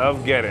 chance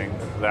of getting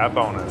that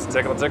bonus.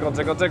 Tickle, tickle,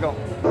 tickle, tickle.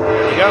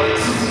 Here we go.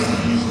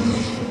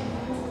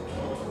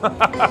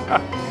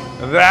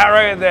 That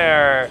right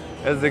there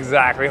is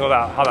exactly how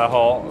that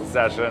whole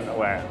session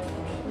went.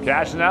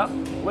 Cashing out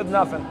with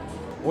nothing.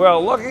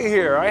 Well, looky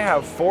here. I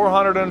have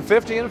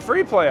 450 in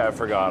free play I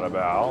forgot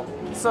about.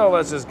 So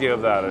let's just give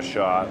that a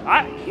shot.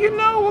 You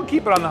know, we'll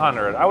keep it on the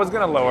 100. I was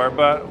gonna lower,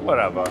 but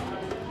whatever.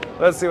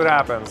 Let's see what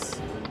happens.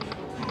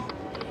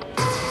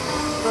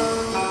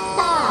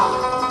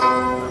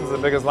 This is the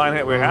biggest line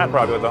hit we had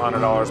probably with the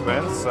 $100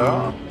 spins.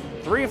 So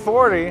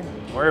 340,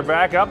 we're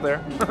back up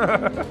there.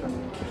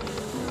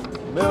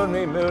 Moon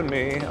me, moon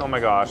me. Oh my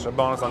gosh, a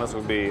bonus on this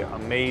would be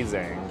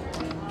amazing.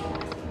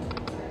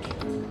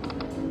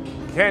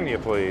 Can you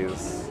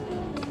please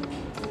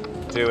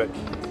do it?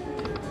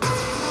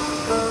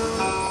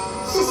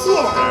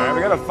 All right,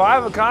 we got a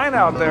 5 of a kind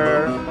out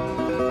there.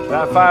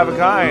 That 5 of a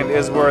kind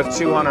is worth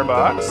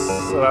 $200,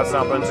 so that's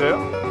something too.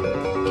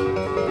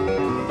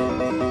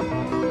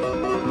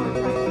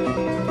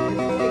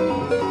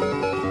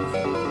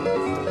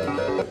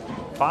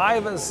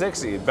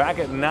 560, back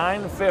at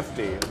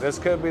 950. This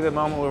could be the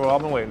moment we've all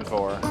been waiting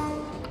for.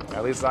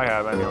 At least I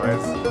have,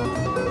 anyways.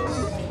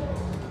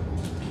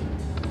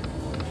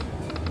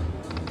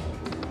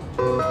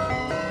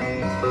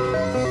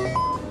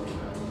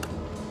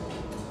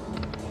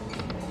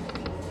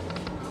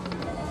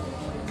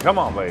 Come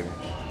on, baby.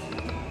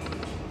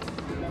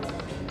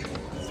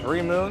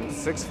 3 moons,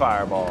 6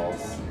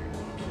 fireballs.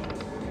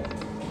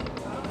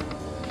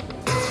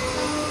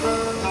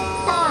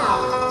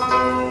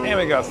 And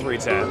we got 3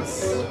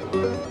 tens.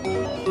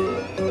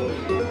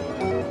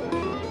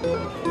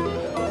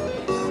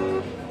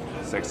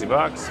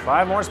 $60.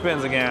 5 more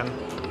spins again.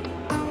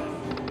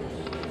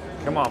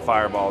 Come on,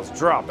 fireballs,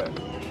 drop it.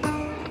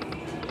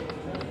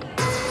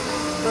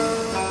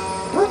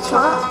 What's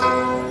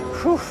wrong?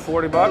 Whew,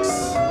 $40.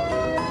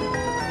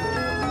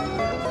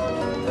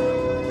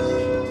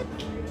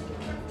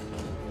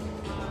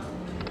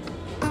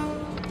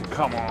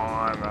 Come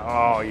on.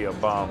 Oh, you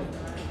bum.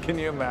 Can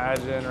you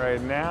imagine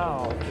right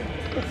now?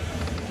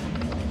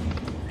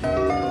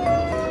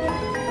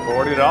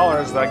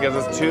 $40. That gives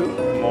us 2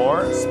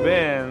 more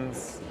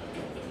spins.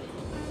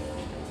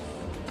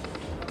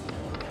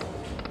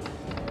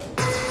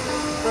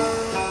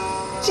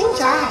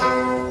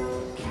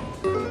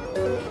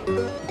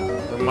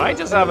 We might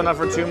just have enough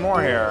for 2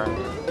 more here.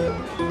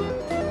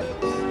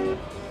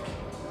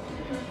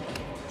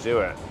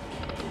 Do it.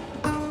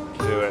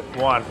 Do it.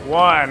 1.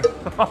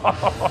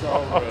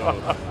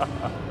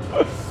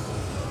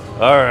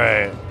 All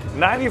right.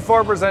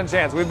 94%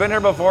 chance. We've been here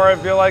before, I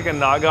feel like, and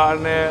not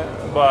gotten it,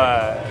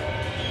 but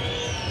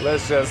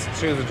let's just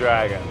choose a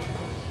dragon.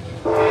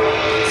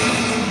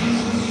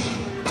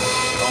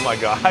 Oh my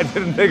God, I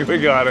didn't think we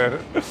got it.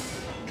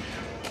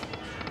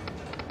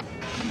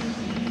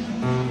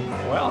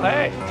 Well,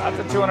 hey, that's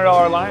a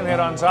 $200 line hit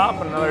on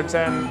top and another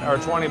 10 or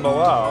 20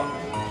 below.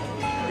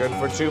 Good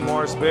for 2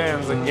 more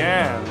spins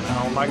again.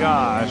 Oh my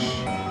gosh.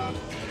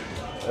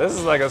 This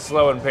is like a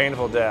slow and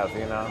painful death,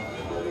 you know?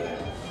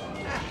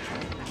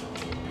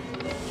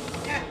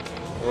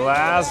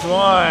 Last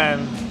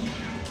one.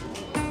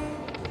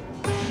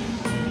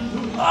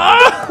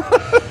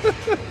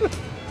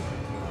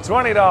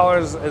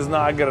 $20 is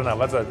not good enough.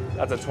 That's a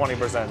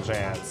 20%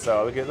 chance.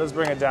 So let's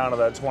bring it down to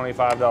that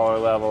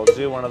 $25 level.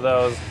 Do one of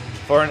those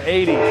for an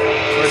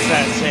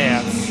 80%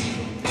 chance.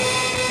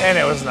 And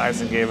it was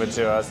nice and gave it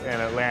to us,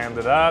 and it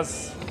landed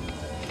us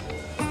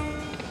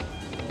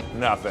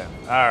nothing.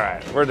 All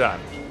right, we're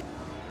done.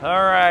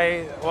 All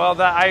right, well,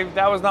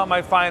 that was not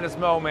my finest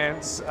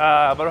moment,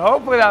 but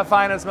hopefully that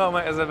finest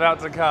moment is about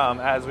to come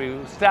as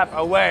we step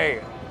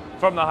away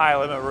from the high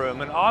limit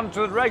room and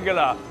onto the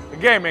regular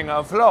gaming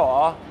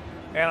floor,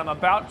 and I'm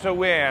about to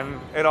win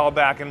it all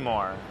back and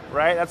more,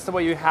 right? That's the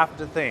way you have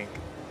to think.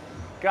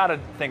 Gotta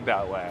think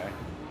that way.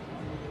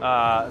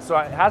 So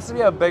it has to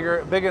be a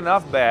big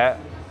enough bet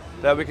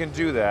that we can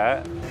do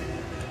that.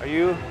 Are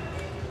you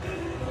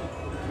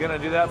gonna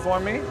do that for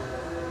me?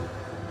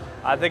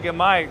 I think it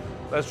might.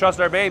 Let's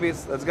trust our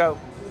babies. Let's go.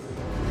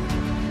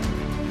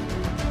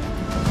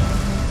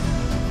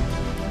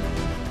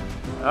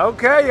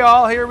 Okay,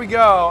 y'all, here we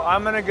go.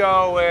 I'm gonna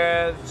go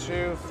with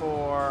 2,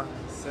 4,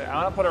 6.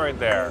 I'm gonna put it right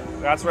there.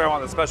 That's where I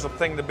want the special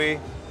thing to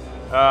be.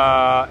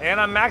 And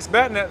I'm max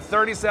betting at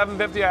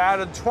 $37.50. I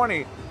added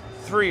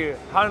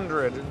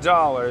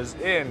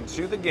 $2,300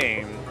 into the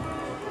game.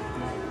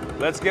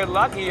 Let's get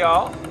lucky,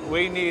 y'all.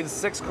 We need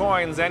 6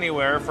 coins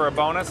anywhere for a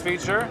bonus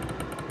feature,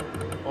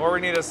 or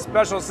we need a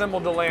special symbol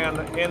to land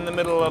in the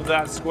middle of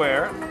that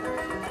square,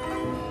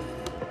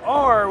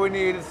 or we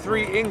need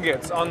 3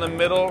 ingots on the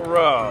middle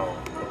row.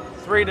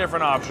 3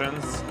 different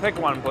options. Pick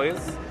one,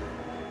 please.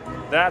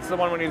 That's the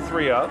one we need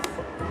 3 of.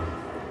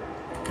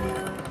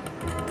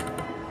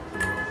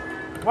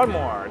 One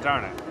more,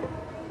 darn it.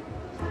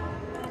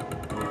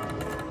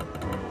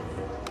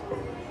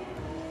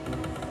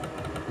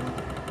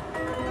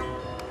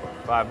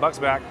 $5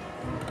 back.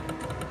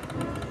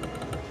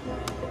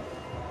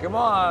 Come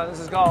on, this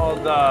is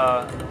called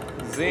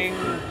Xing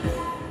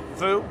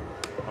Fu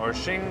or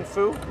Xing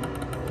Fu.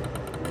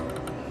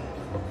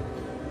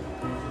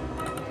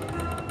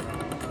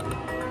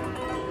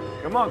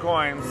 Come on,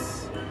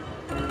 coins.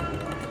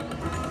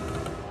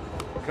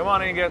 Come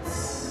on,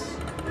 ingots.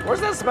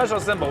 Where's that special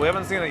symbol? We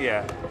haven't seen it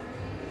yet.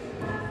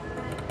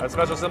 That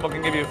special symbol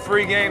can give you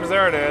free games,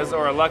 there it is,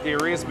 or a lucky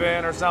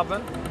respin or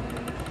something.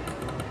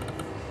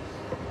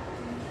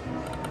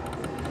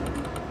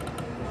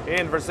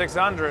 In for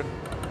 600.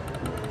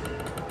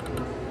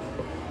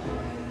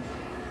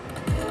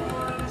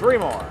 3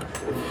 more.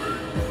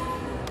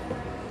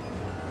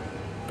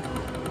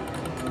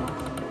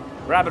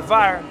 Rapid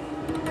fire.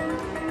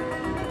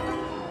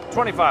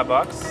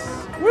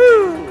 $25.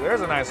 Woo!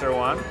 There's a nicer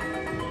one.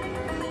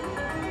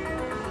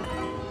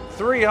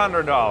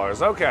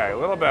 $300. Okay, a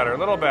little better, a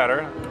little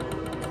better.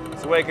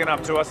 It's waking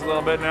up to us a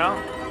little bit now.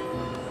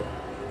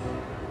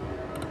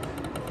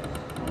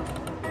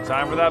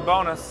 Time for that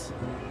bonus.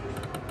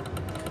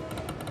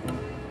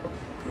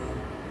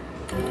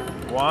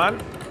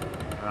 1.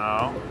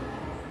 No.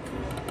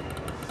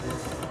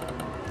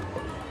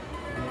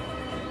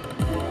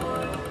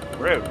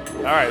 Rude.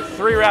 All right,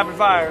 3 rapid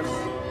fires.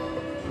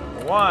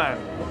 1,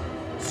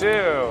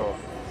 2,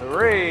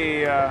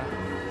 3.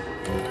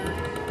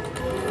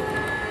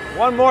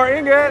 One more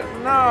ingot.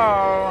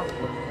 No.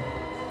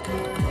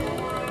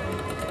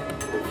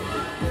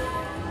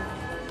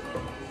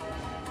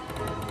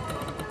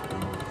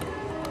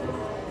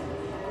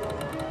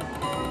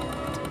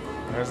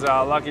 There's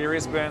a lucky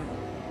respin.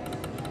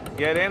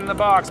 Get in the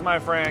box, my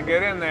friend.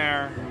 Get in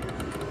there.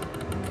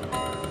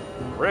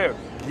 Rude.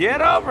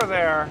 Get over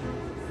there.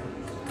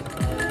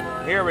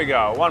 Here we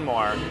go. One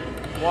more.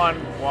 One.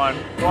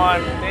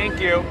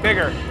 Thank you.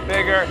 Bigger,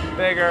 bigger,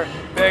 bigger,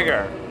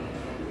 bigger.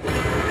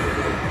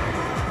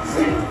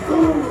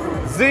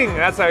 Xing,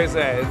 that's how you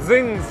say it.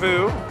 Xing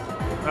Fu.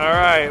 All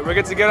right, we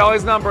get to get all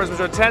these numbers, which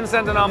are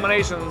 10-cent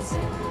denominations.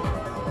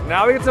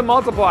 Now we get to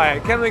multiply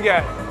it. Can we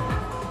get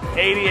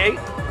 88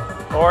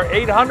 or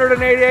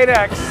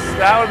 888x?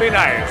 That would be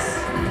nice.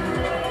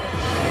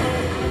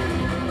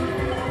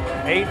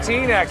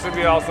 18x would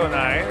be also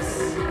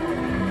nice.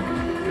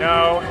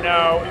 No.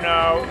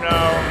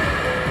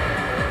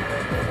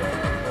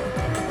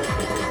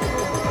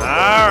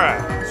 All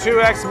right,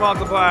 2x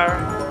multiplier.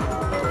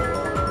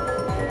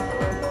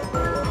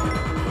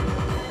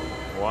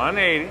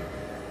 180.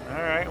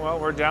 All right, well,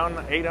 we're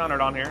down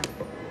 800 on here.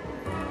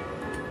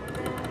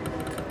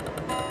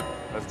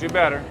 Let's do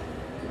better.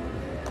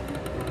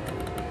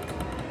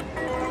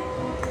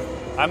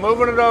 I'm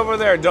moving it over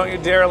there. Don't you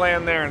dare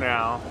land there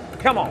now.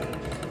 Come on.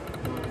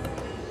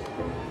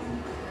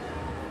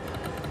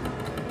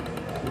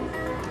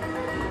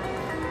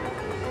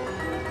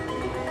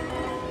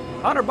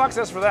 $100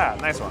 just for that.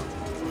 Nice one.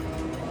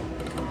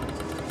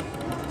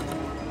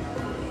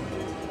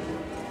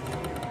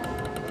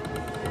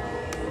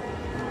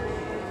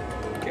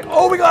 Okay.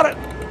 Oh, we got it.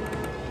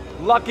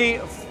 Lucky.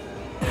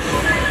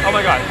 Oh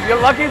my God. You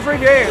get lucky free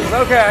games.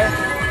 Okay.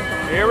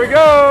 Here we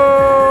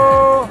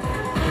go.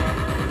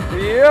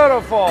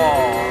 Beautiful.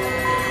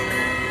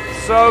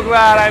 So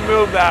glad I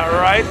moved that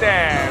right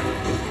there.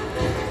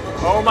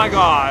 Oh my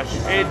gosh.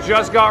 It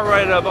just got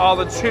rid of all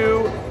the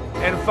 2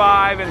 and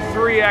 5 and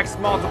 3x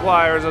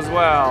multipliers as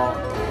well.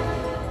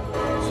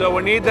 So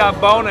we need that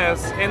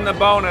bonus in the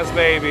bonus,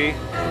 baby.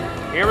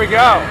 Here we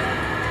go.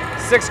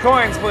 6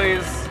 coins,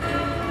 please.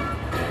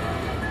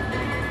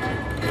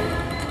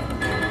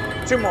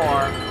 2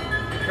 more.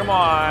 Come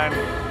on.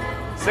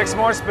 6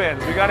 more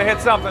spins. We gotta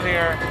hit something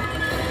here.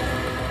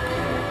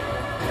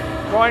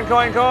 Coin,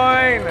 coin,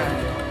 coin.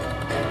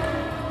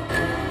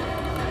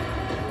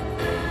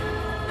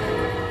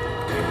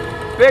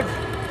 Big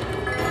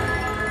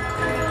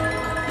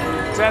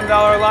 $10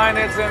 line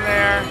hits in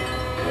there.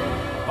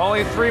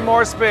 Only 3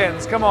 more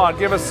spins. Come on,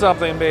 give us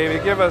something, baby.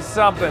 Give us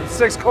something.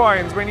 6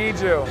 coins, we need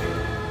you.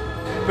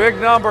 Big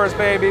numbers,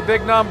 baby.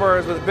 Big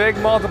numbers with big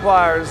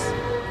multipliers.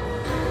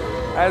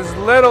 As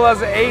little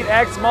as an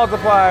 8x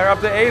multiplier, up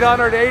to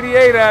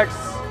 888x.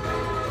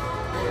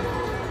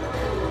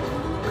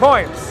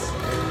 Coins.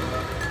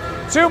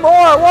 2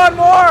 more, 1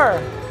 more.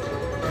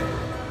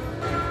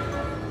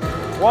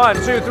 1,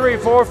 2, 3,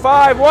 4,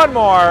 5, 1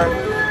 more.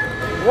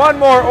 1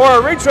 more, or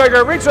a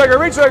retrigger, retrigger,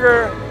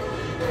 retrigger.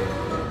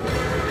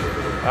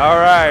 All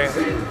right.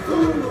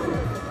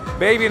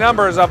 Baby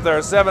numbers up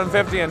there,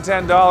 $7.50 and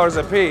 $10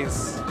 a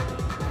piece.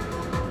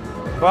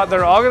 But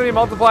they're all gonna be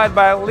multiplied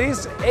by at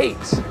least 8,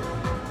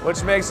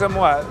 which makes them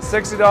what,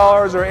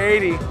 $60 or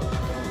 80.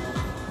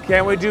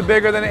 Can we do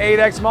bigger than an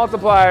 8x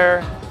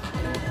multiplier?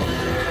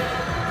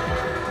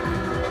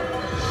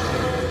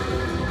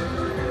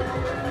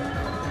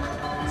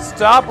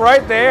 Stop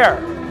right there.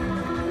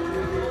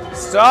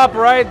 Stop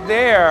right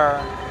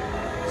there.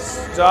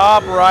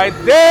 Stop right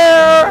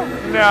there.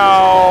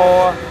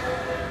 No.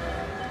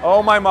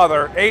 Oh my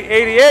mother.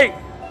 888.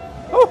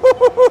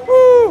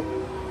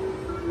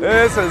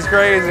 This is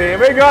crazy.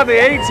 We got the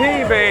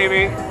 18,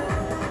 baby.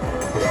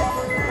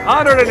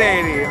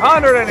 180,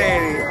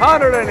 180,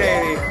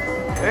 180.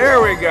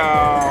 There we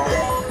go.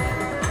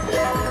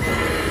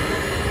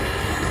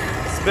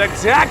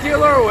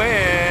 Spectacular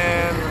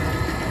win.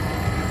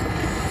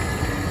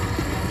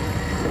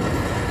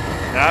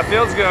 That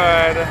feels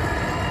good.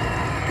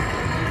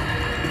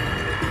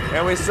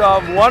 And we still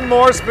have 1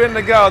 more spin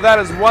to go. That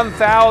is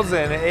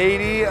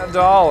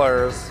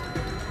 $1,080.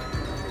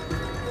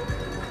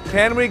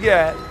 Can we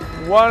get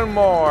 1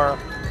 more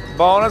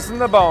bonus in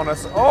the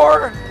bonus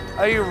or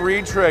a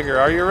re-trigger?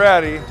 Are you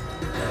ready?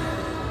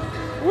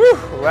 Woo!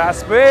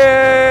 Last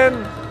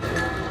spin.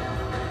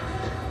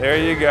 There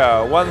you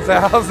go.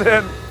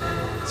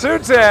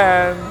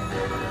 1,210.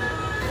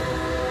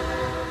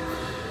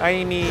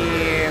 I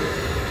mean,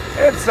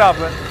 it's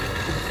something.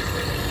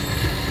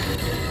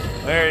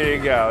 There you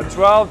go,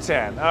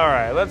 1210. All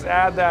right, let's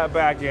add that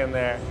back in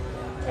there.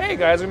 Hey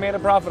guys, we made a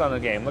profit on the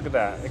game. Look at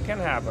that. It can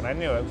happen. I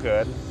knew it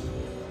could.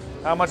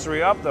 How much are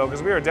we up though?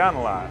 Because we were down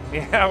a lot.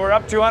 Yeah, we're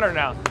up 200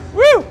 now.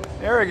 Woo!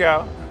 There we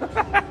go.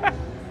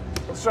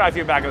 Let's try a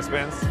few backup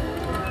spins.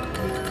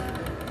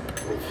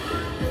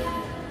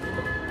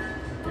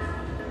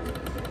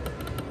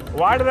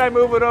 Why did I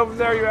move it over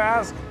there, you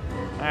ask?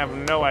 I have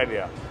no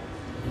idea.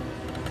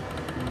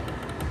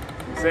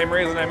 Same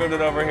reason I moved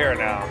it over here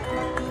now.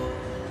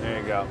 There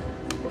you go.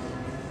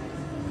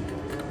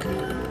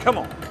 Come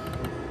on.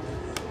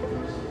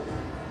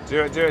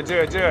 Do it, do it, do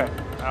it, do it.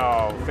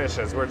 Oh,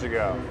 fishes, where'd you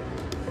go?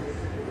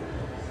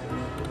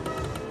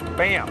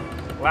 Bam,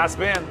 last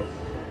spin.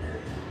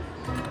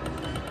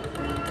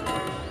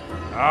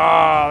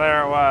 Oh,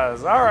 there it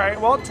was. All right,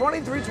 well,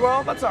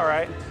 23-12, that's all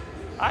right.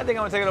 I think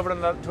I'm gonna take it over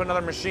to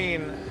another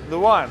machine, the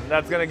one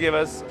that's gonna give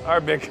us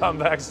our big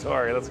comeback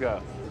story. Let's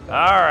go.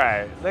 All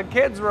right, the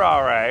kids were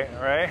all right,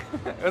 right?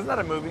 Isn't that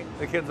a movie?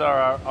 The kids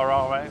are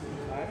all right?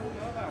 I don't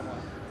know that one.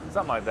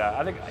 Something like that.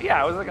 I think,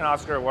 yeah, it was like an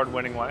Oscar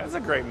award-winning one. It's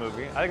a great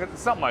movie. I think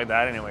it's something like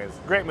that anyways.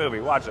 Great movie,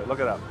 watch it, look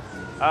it up.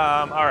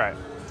 All right,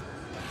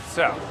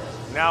 so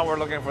now we're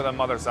looking for the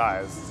mother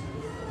size.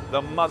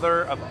 The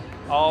mother of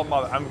all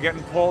mother. I'm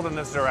getting pulled in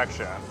this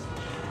direction.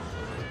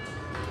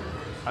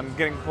 I'm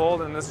getting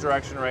pulled in this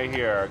direction right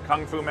here.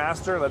 Kung Fu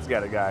Master, let's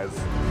get it, guys.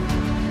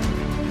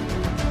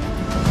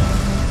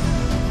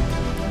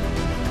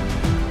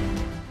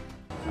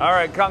 All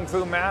right, Kung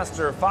Fu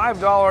Master,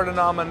 $5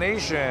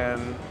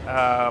 denomination.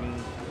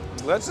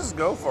 Let's just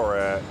go for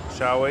it,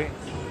 shall we?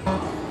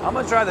 I'm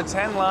gonna try the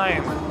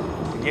 10-line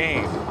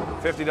game,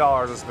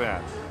 $50 a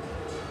spin.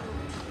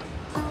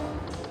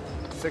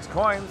 6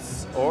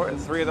 coins, or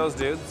 3 of those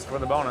dudes for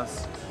the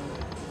bonus.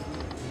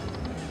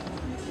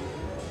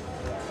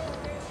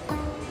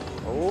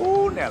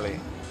 Oh, Nelly.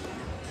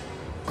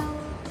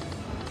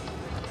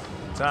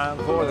 Time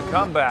for the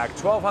comeback.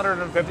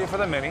 $1,250 for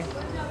the mini.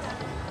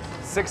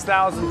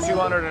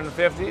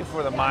 $6,250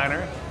 for the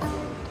minor.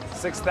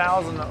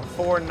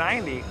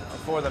 $6,490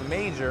 for the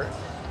major.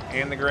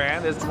 And the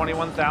grand is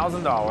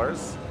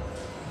 $21,000.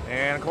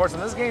 And of course, in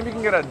this game, you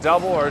can get a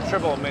double or a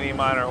triple mini,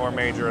 minor, or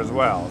major as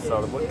well.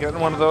 So getting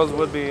one of those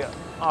would be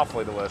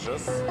awfully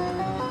delicious.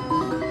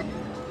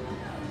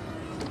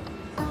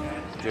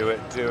 Do it,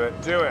 do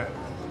it, do it.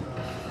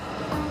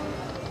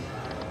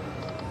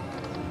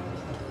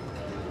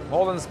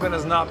 Hold and spin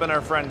has not been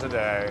our friend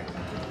today,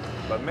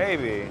 but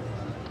maybe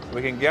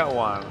we can get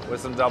one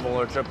with some double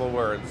or triple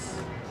words.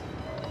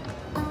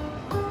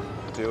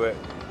 Do it.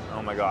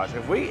 Oh my gosh.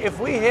 If we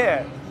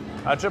hit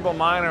a triple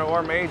minor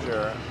or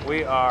major,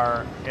 we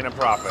are in a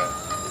profit.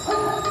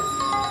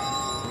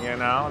 You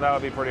know, that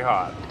would be pretty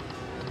hot.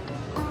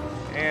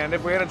 And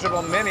if we hit a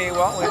triple mini,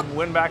 well, we'd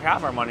win back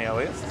half our money at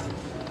least.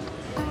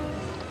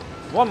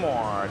 One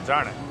more,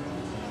 darn it.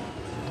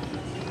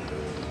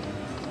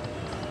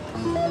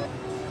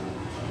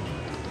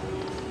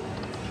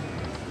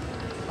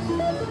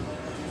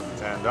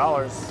 $10.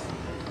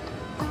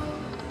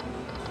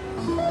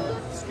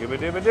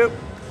 Scooby-Dooby-Doo.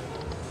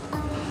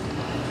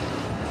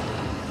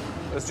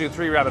 Let's do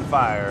 3 rapid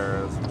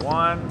fires.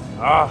 1,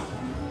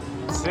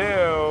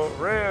 2,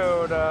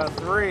 rude,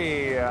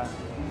 3. All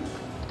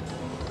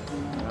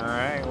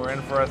right, we're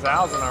in for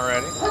 1,000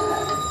 already.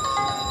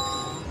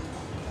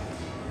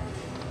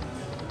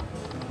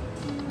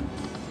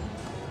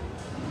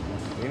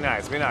 Be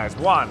nice, be nice.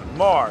 1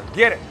 more,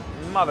 get it,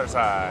 mother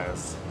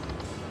size.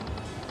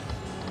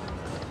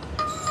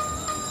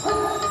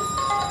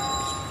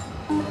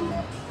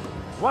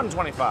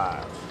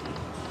 $125.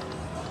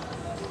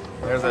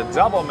 There's a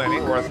double mini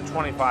worth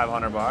 $2,500.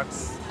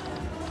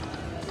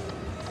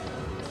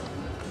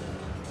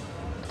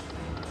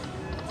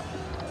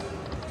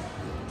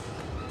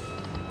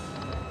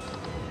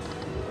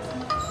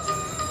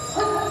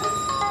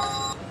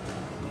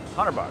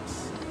 $100.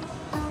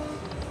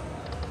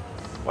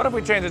 What if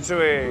we change it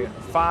to a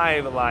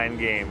 5-line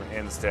game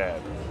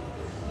instead?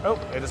 Oh,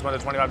 it just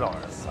went to $25.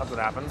 That's what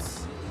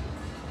happens.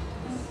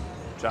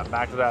 Jump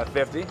back to that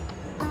 50.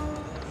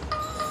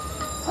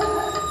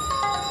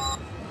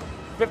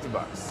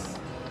 $50.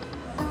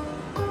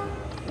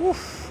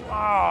 Oof.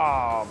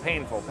 Oh,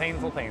 painful,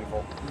 painful,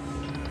 painful.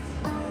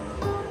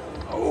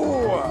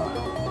 Oh.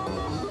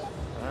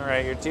 All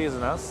right, you're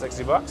teasing us.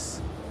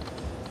 $60.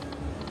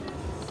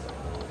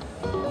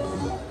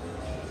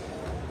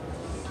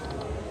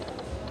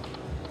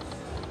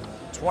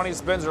 $20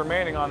 spins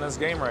remaining on this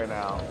game right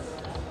now.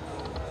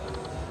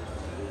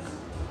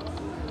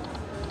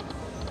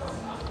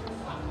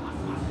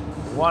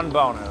 One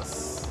bonus.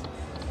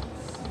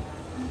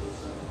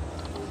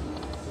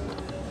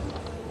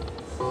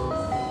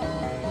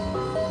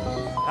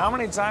 How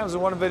many times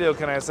in one video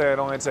can I say it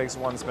only takes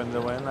 1 spin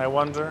to win, I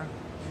wonder?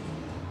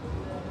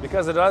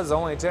 Because it does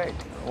only take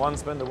 1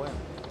 spin to win.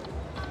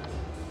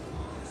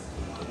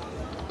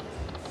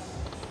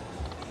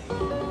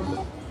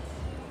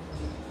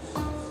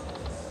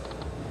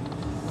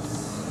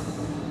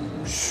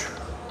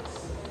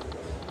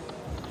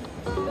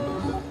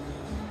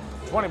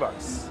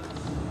 $20.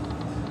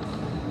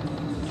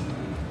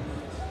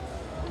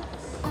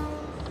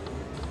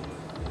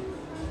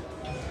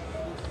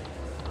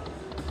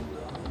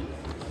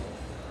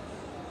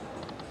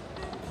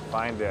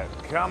 Find it.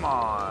 Come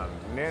on,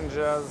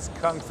 ninjas,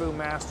 Kung Fu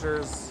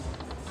Masters.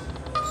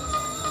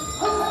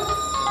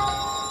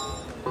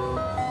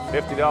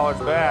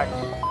 $50 back.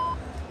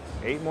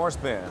 8 more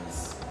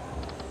spins.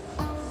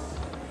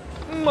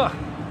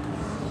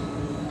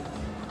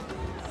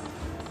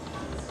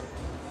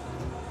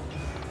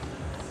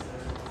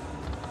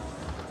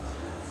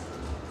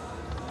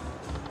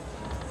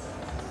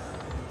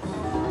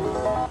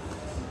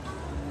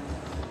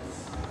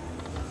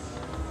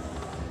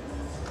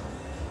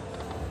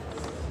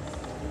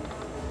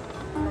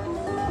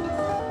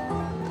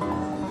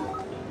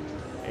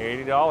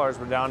 $80.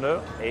 We're down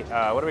to eight,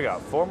 what do we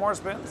got? 4 more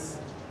spins?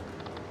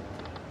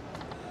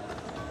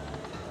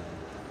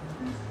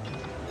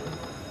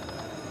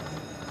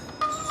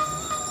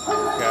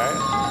 Okay,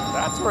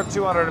 that's worth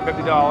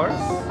 $250.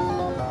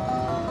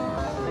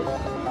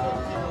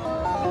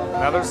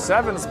 Another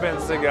 7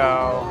 spins to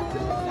go.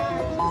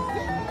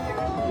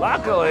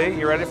 Luckily,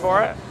 you ready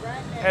for it?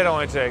 It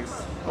only takes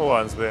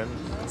 1 spin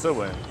to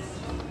win.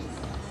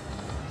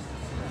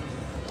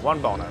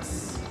 1 bonus.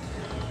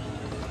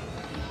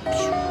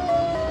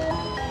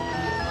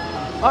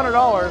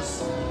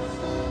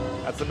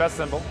 $100. That's the best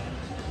symbol.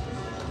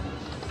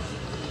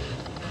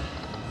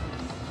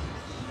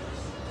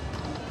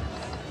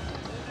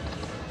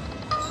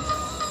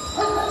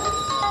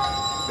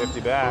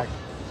 $50 back.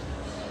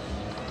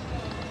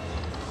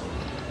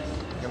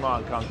 Come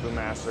on, Kung Fu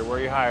Master. Where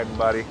are you hiding,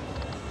 buddy?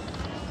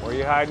 Where are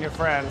you hiding your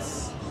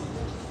friends?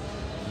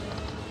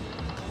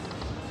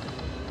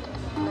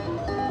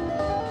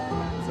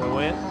 So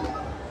win.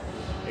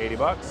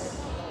 $80.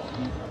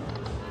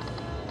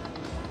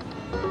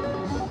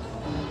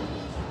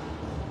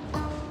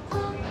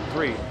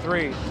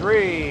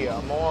 Three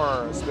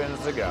more spins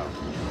to go.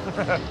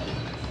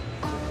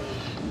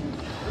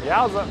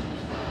 Yowza.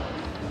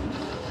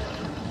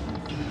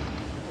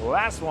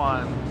 Last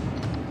one.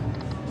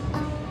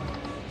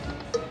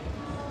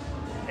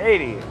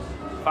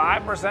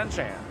 85%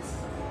 chance.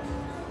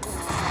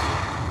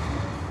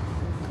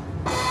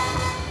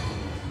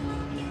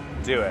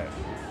 Do it.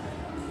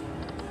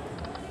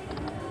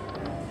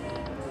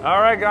 All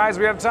right, guys,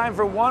 we have time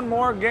for one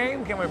more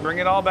game. Can we bring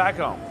it all back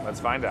home? Let's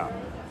find out.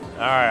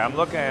 All right, I'm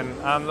looking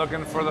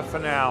for the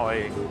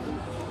finale.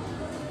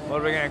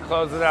 What are we gonna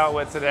close it out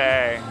with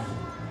today?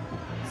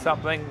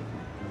 Something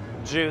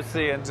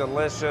juicy and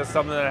delicious,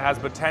 something that has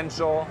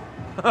potential.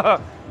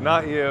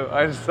 Not you.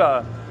 I just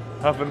saw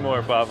Huff and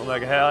More Puff. I'm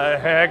like,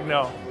 heck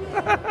no.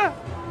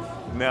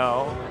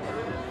 No.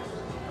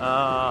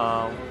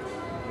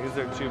 These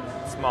are 2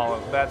 small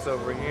bets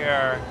over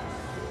here.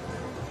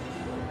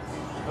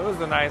 Who's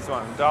the nice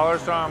one? Dollar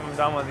Store, I'm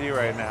done with you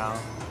right now.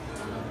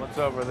 What's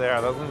over there?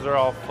 Those ones are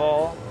all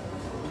full.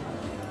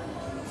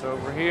 So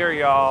over here,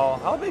 y'all.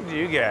 How big do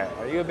you get?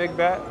 Are you a big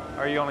bet?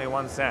 Or are you only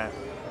 1 cent? I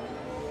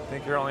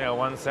think you're only a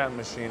 1 cent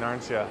machine,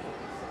 aren't you?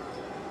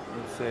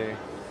 Let's see.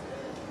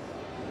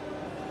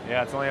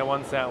 Yeah, it's only a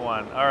 1 cent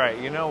one. All right,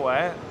 you know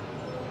what?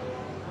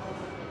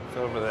 It's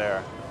over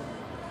there.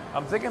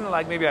 I'm thinking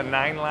like maybe a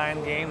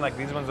 9-line game, like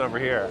these ones over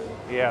here.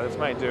 Yeah, this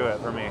might do it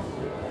for me.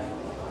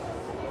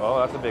 Oh,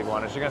 that's a big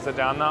one. Is she gonna sit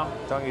down now?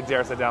 Don't you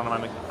dare sit down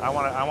on me. I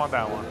want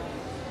that one.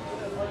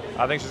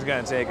 I think she's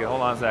gonna take it.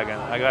 Hold on a second.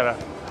 I gotta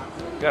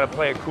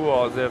play it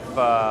cool as if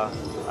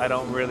I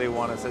don't really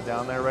want to sit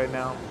down there right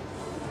now.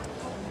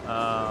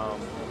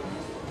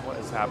 What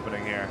is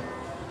happening here?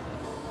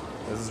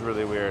 This is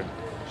really weird.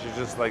 She's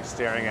just like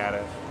staring at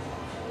it.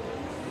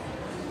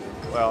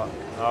 Well,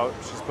 oh,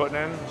 she's putting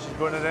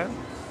it in.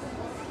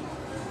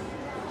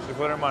 She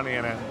put her money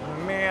in it.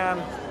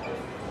 Man.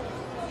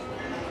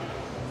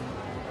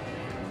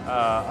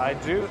 I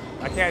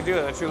can't do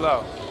it, they're too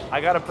low.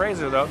 I gotta praise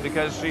her though,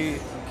 because she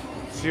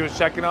was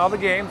checking all the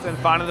games and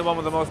finding the one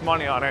with the most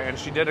money on it, and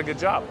she did a good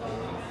job.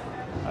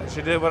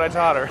 She did what I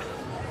taught her.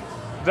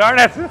 Darn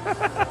it!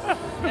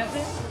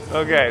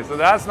 Okay, so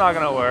that's not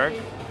gonna work.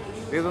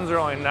 These ones are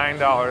only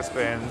 $9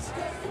 spins.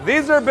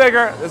 These are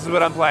bigger. This is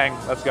what I'm playing.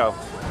 Let's go.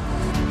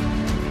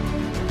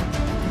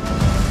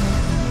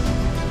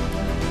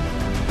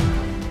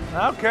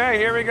 Okay,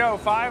 here we go.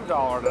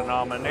 $5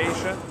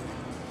 denomination.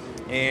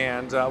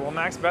 And we'll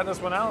max bet this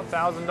one out,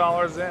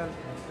 $1,000 in.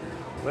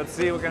 Let's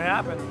see what can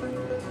happen.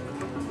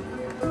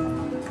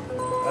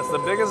 That's the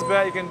biggest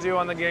bet you can do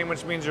on the game,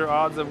 which means your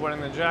odds of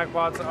winning the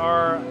jackpots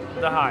are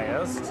the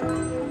highest.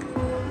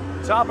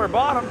 Top or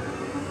bottom?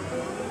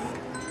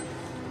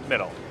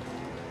 Middle.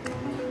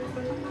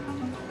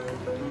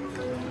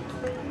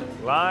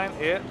 Line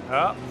it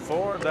up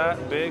for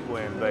that big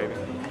win, baby.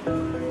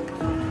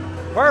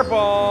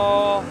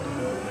 Purple.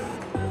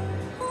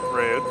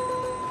 Rude.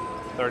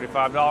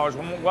 $35.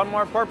 One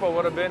more purple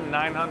would have been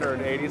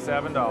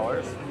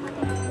 $987.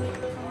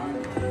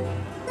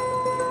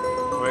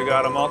 We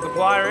got a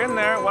multiplier in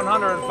there,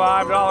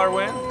 $105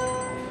 win.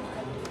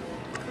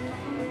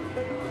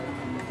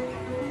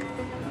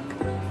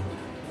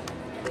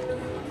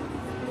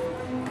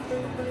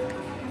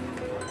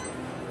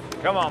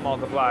 Come on,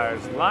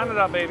 multipliers. Line it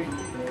up, baby.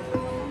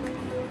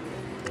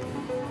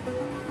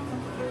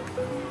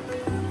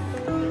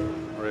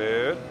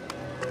 Rude.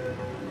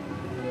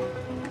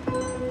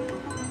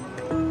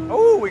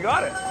 Oh, we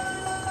got it.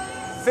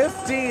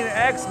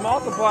 15x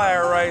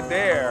multiplier right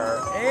there,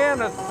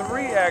 and a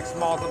 3x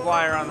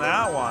multiplier on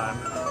that one.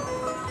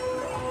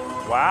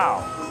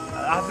 Wow.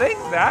 I think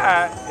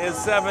that is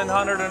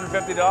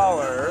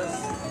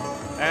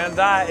 $750, and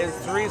that is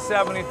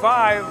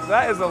 $375.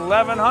 That is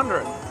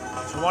 $1,100.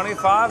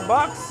 25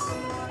 bucks.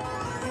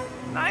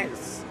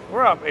 Nice.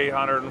 We're up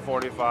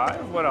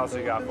 845. What else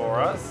you got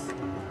for us?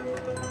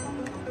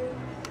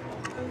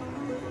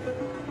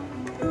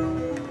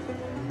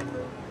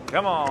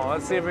 Come on,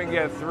 let's see if we can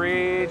get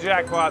 3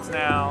 jackpots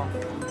now.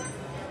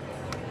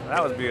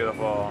 That was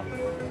beautiful.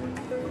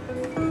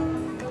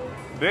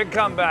 Big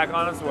comeback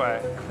on its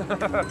way.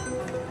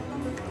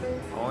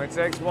 Only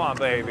takes one,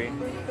 baby.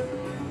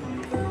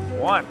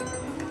 1.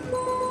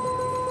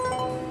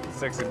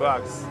 60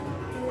 bucks.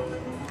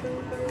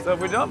 So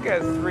if we don't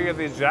get 3 of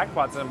these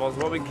jackpot symbols,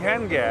 what we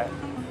can get...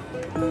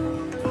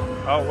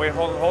 Oh, wait,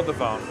 hold the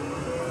phone.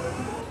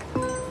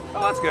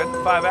 Oh, that's good.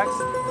 5x.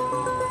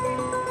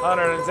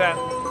 110.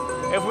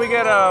 If we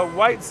get a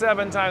white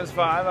 7 times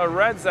 5, a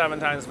red 7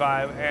 times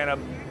 5, and a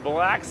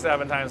black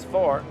 7 times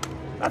 4,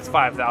 that's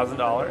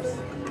 $5,000.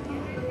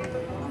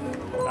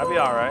 That'd be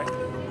all right.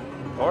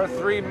 Or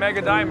 3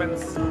 mega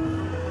diamonds.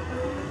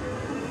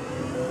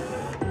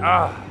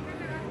 Ah.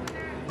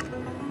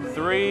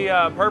 3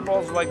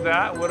 purples like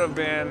that would have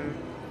been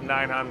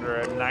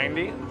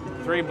 990.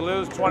 3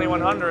 blues,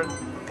 2,100.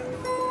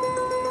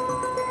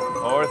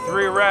 Or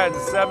 3 reds,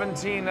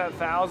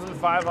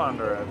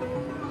 17,500.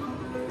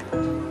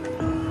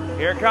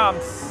 Here it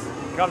comes.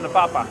 Come to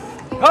Papa.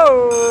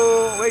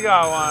 Oh, we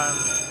got one.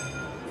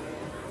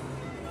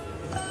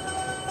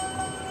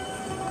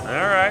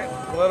 All right,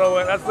 little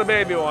win. That's the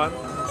baby one.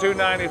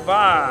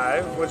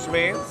 295, which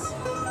means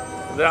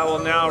that will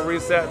now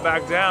reset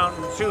back down.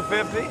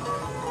 250.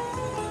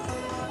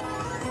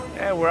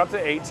 And we're up to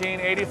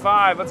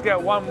 1885. Let's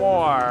get one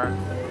more.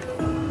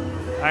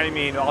 I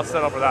mean, I'll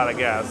settle for that, I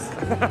guess.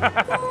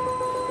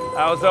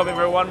 I was hoping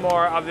for one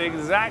more of the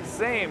exact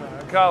same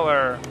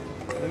color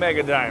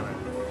mega diamond.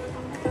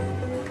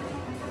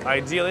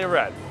 Ideally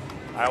red.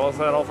 I will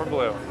settle for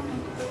blue.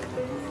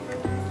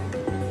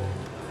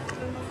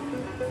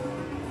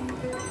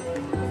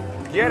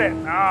 Get it.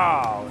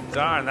 Oh,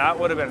 darn, that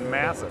would have been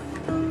massive.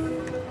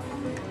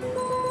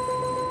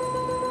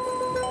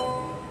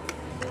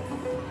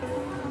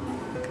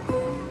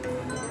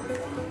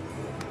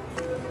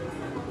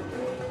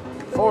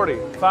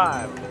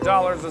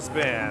 $45 a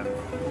spin.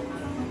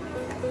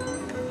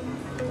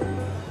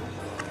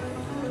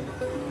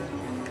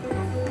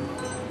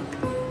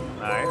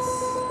 Nice.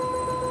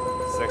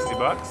 60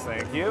 bucks,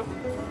 thank you.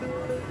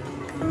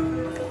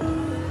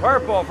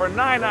 Purple for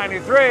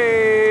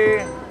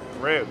 $9.93.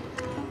 Rude.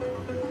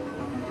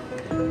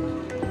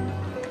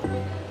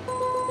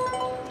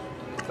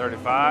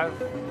 35.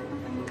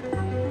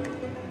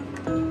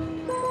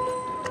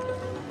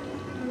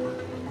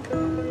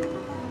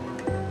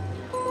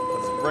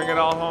 Bring it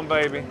all home,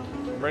 baby.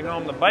 Bring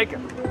home the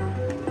bacon.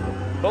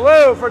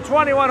 Blue for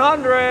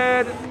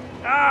 $2,100.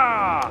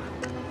 Ah!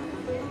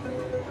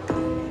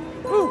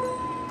 Woo!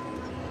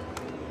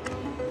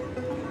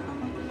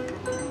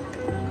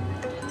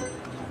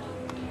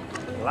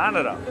 Line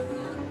it up.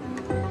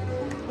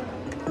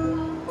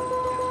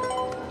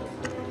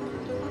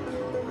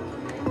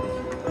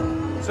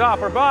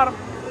 Top or bottom.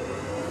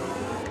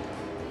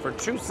 For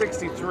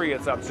 $263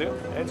 it's up to.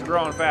 It's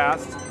growing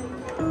fast.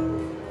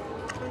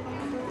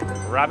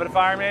 Rapid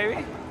fire,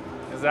 maybe?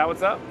 Is that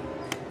what's up?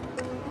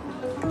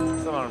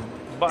 Someone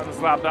button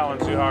slapped that one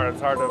too hard.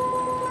 It's hard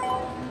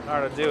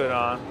to do it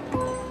on.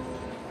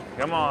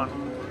 Come on.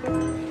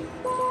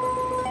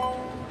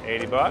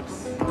 80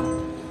 bucks.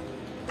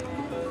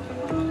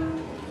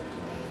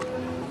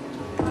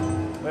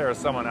 There is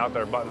someone out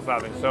there button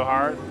slapping so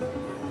hard.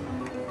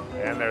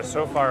 And they're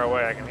so far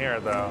away, I can hear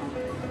it though.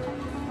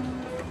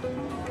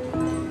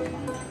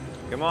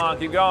 Come on,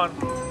 keep going.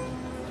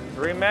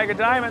 3 mega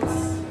diamonds.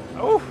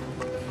 Oof.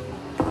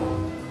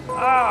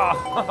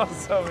 Oh,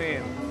 so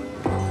mean.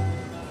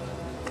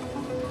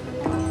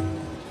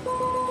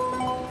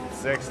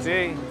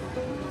 60.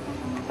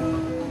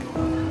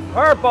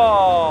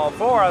 Purple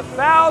for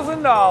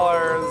 $1,000.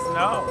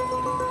 No.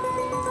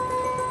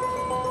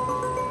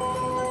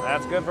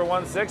 That's good for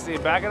 160.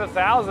 Back at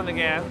 1,000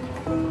 again.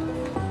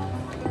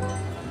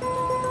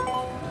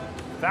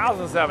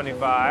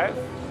 1,075.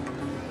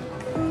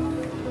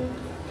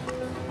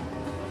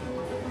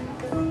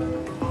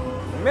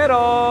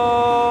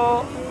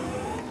 Middle.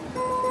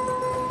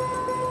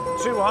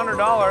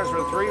 $200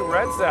 for 3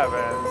 red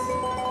 7s.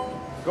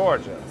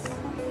 Gorgeous.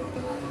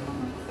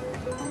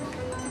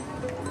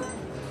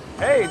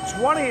 Hey,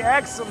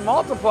 20x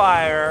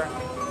multiplier.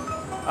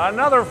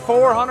 Another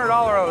 $400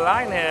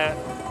 line hit.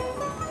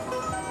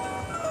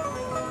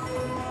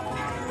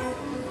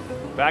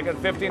 Back at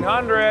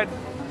 1,500.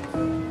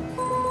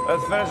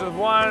 Let's finish with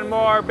one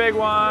more big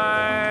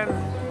one.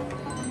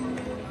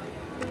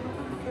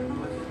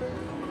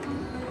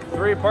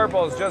 3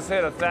 purples just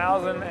hit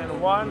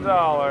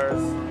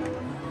 $1,001.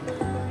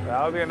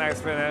 That would be a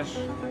nice finish.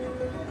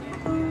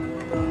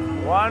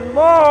 One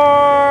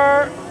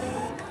more.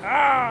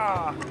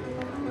 Ah!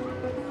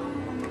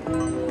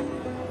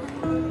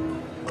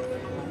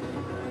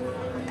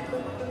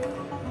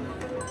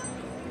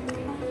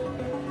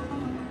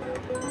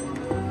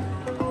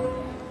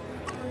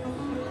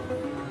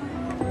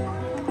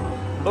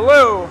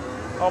 Blue.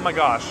 Oh my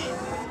gosh.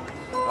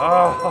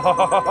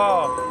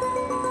 Oh,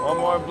 one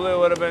more blue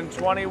would have been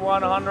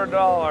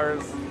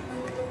 $2,100.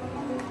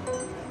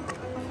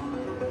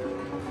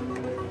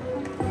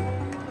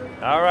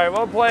 All right,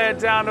 we'll play it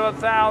down to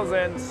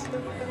 1,000.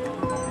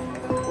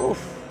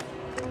 Oof.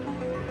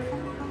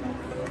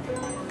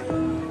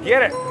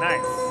 Get it,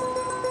 nice.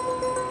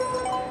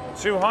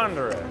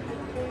 200.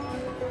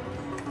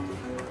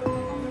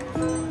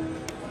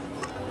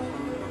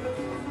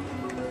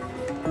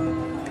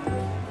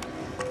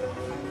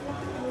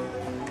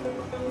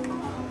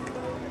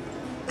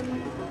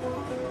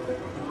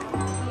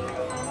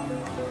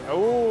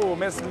 Ooh,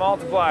 missed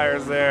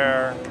multipliers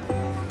there.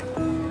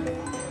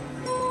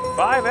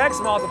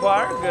 5x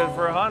multiplier, good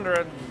for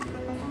 100.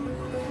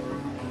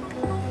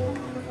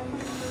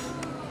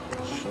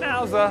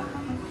 Schnauza.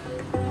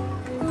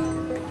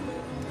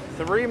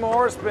 3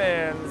 more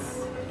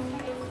spins.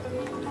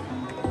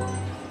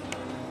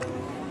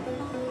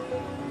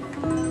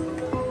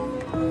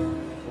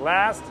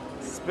 Last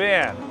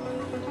spin.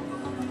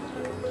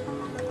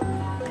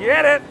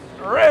 Get it,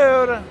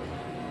 rude.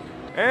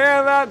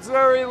 And that's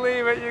where we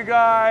leave it, you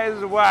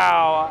guys.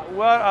 Wow,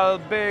 what a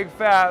big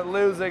fat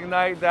losing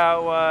night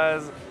that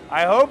was.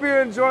 I hope you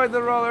enjoyed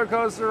the roller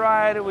coaster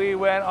ride we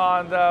went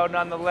on, though,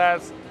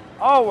 nonetheless.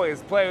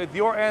 Always play with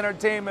your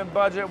entertainment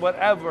budget,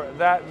 whatever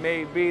that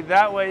may be.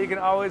 That way you can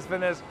always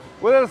finish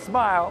with a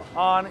smile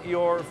on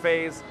your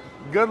face.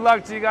 Good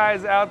luck to you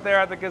guys out there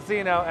at the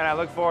casino, and I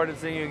look forward to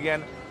seeing you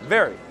again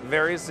very,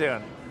 very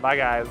soon. Bye,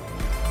 guys.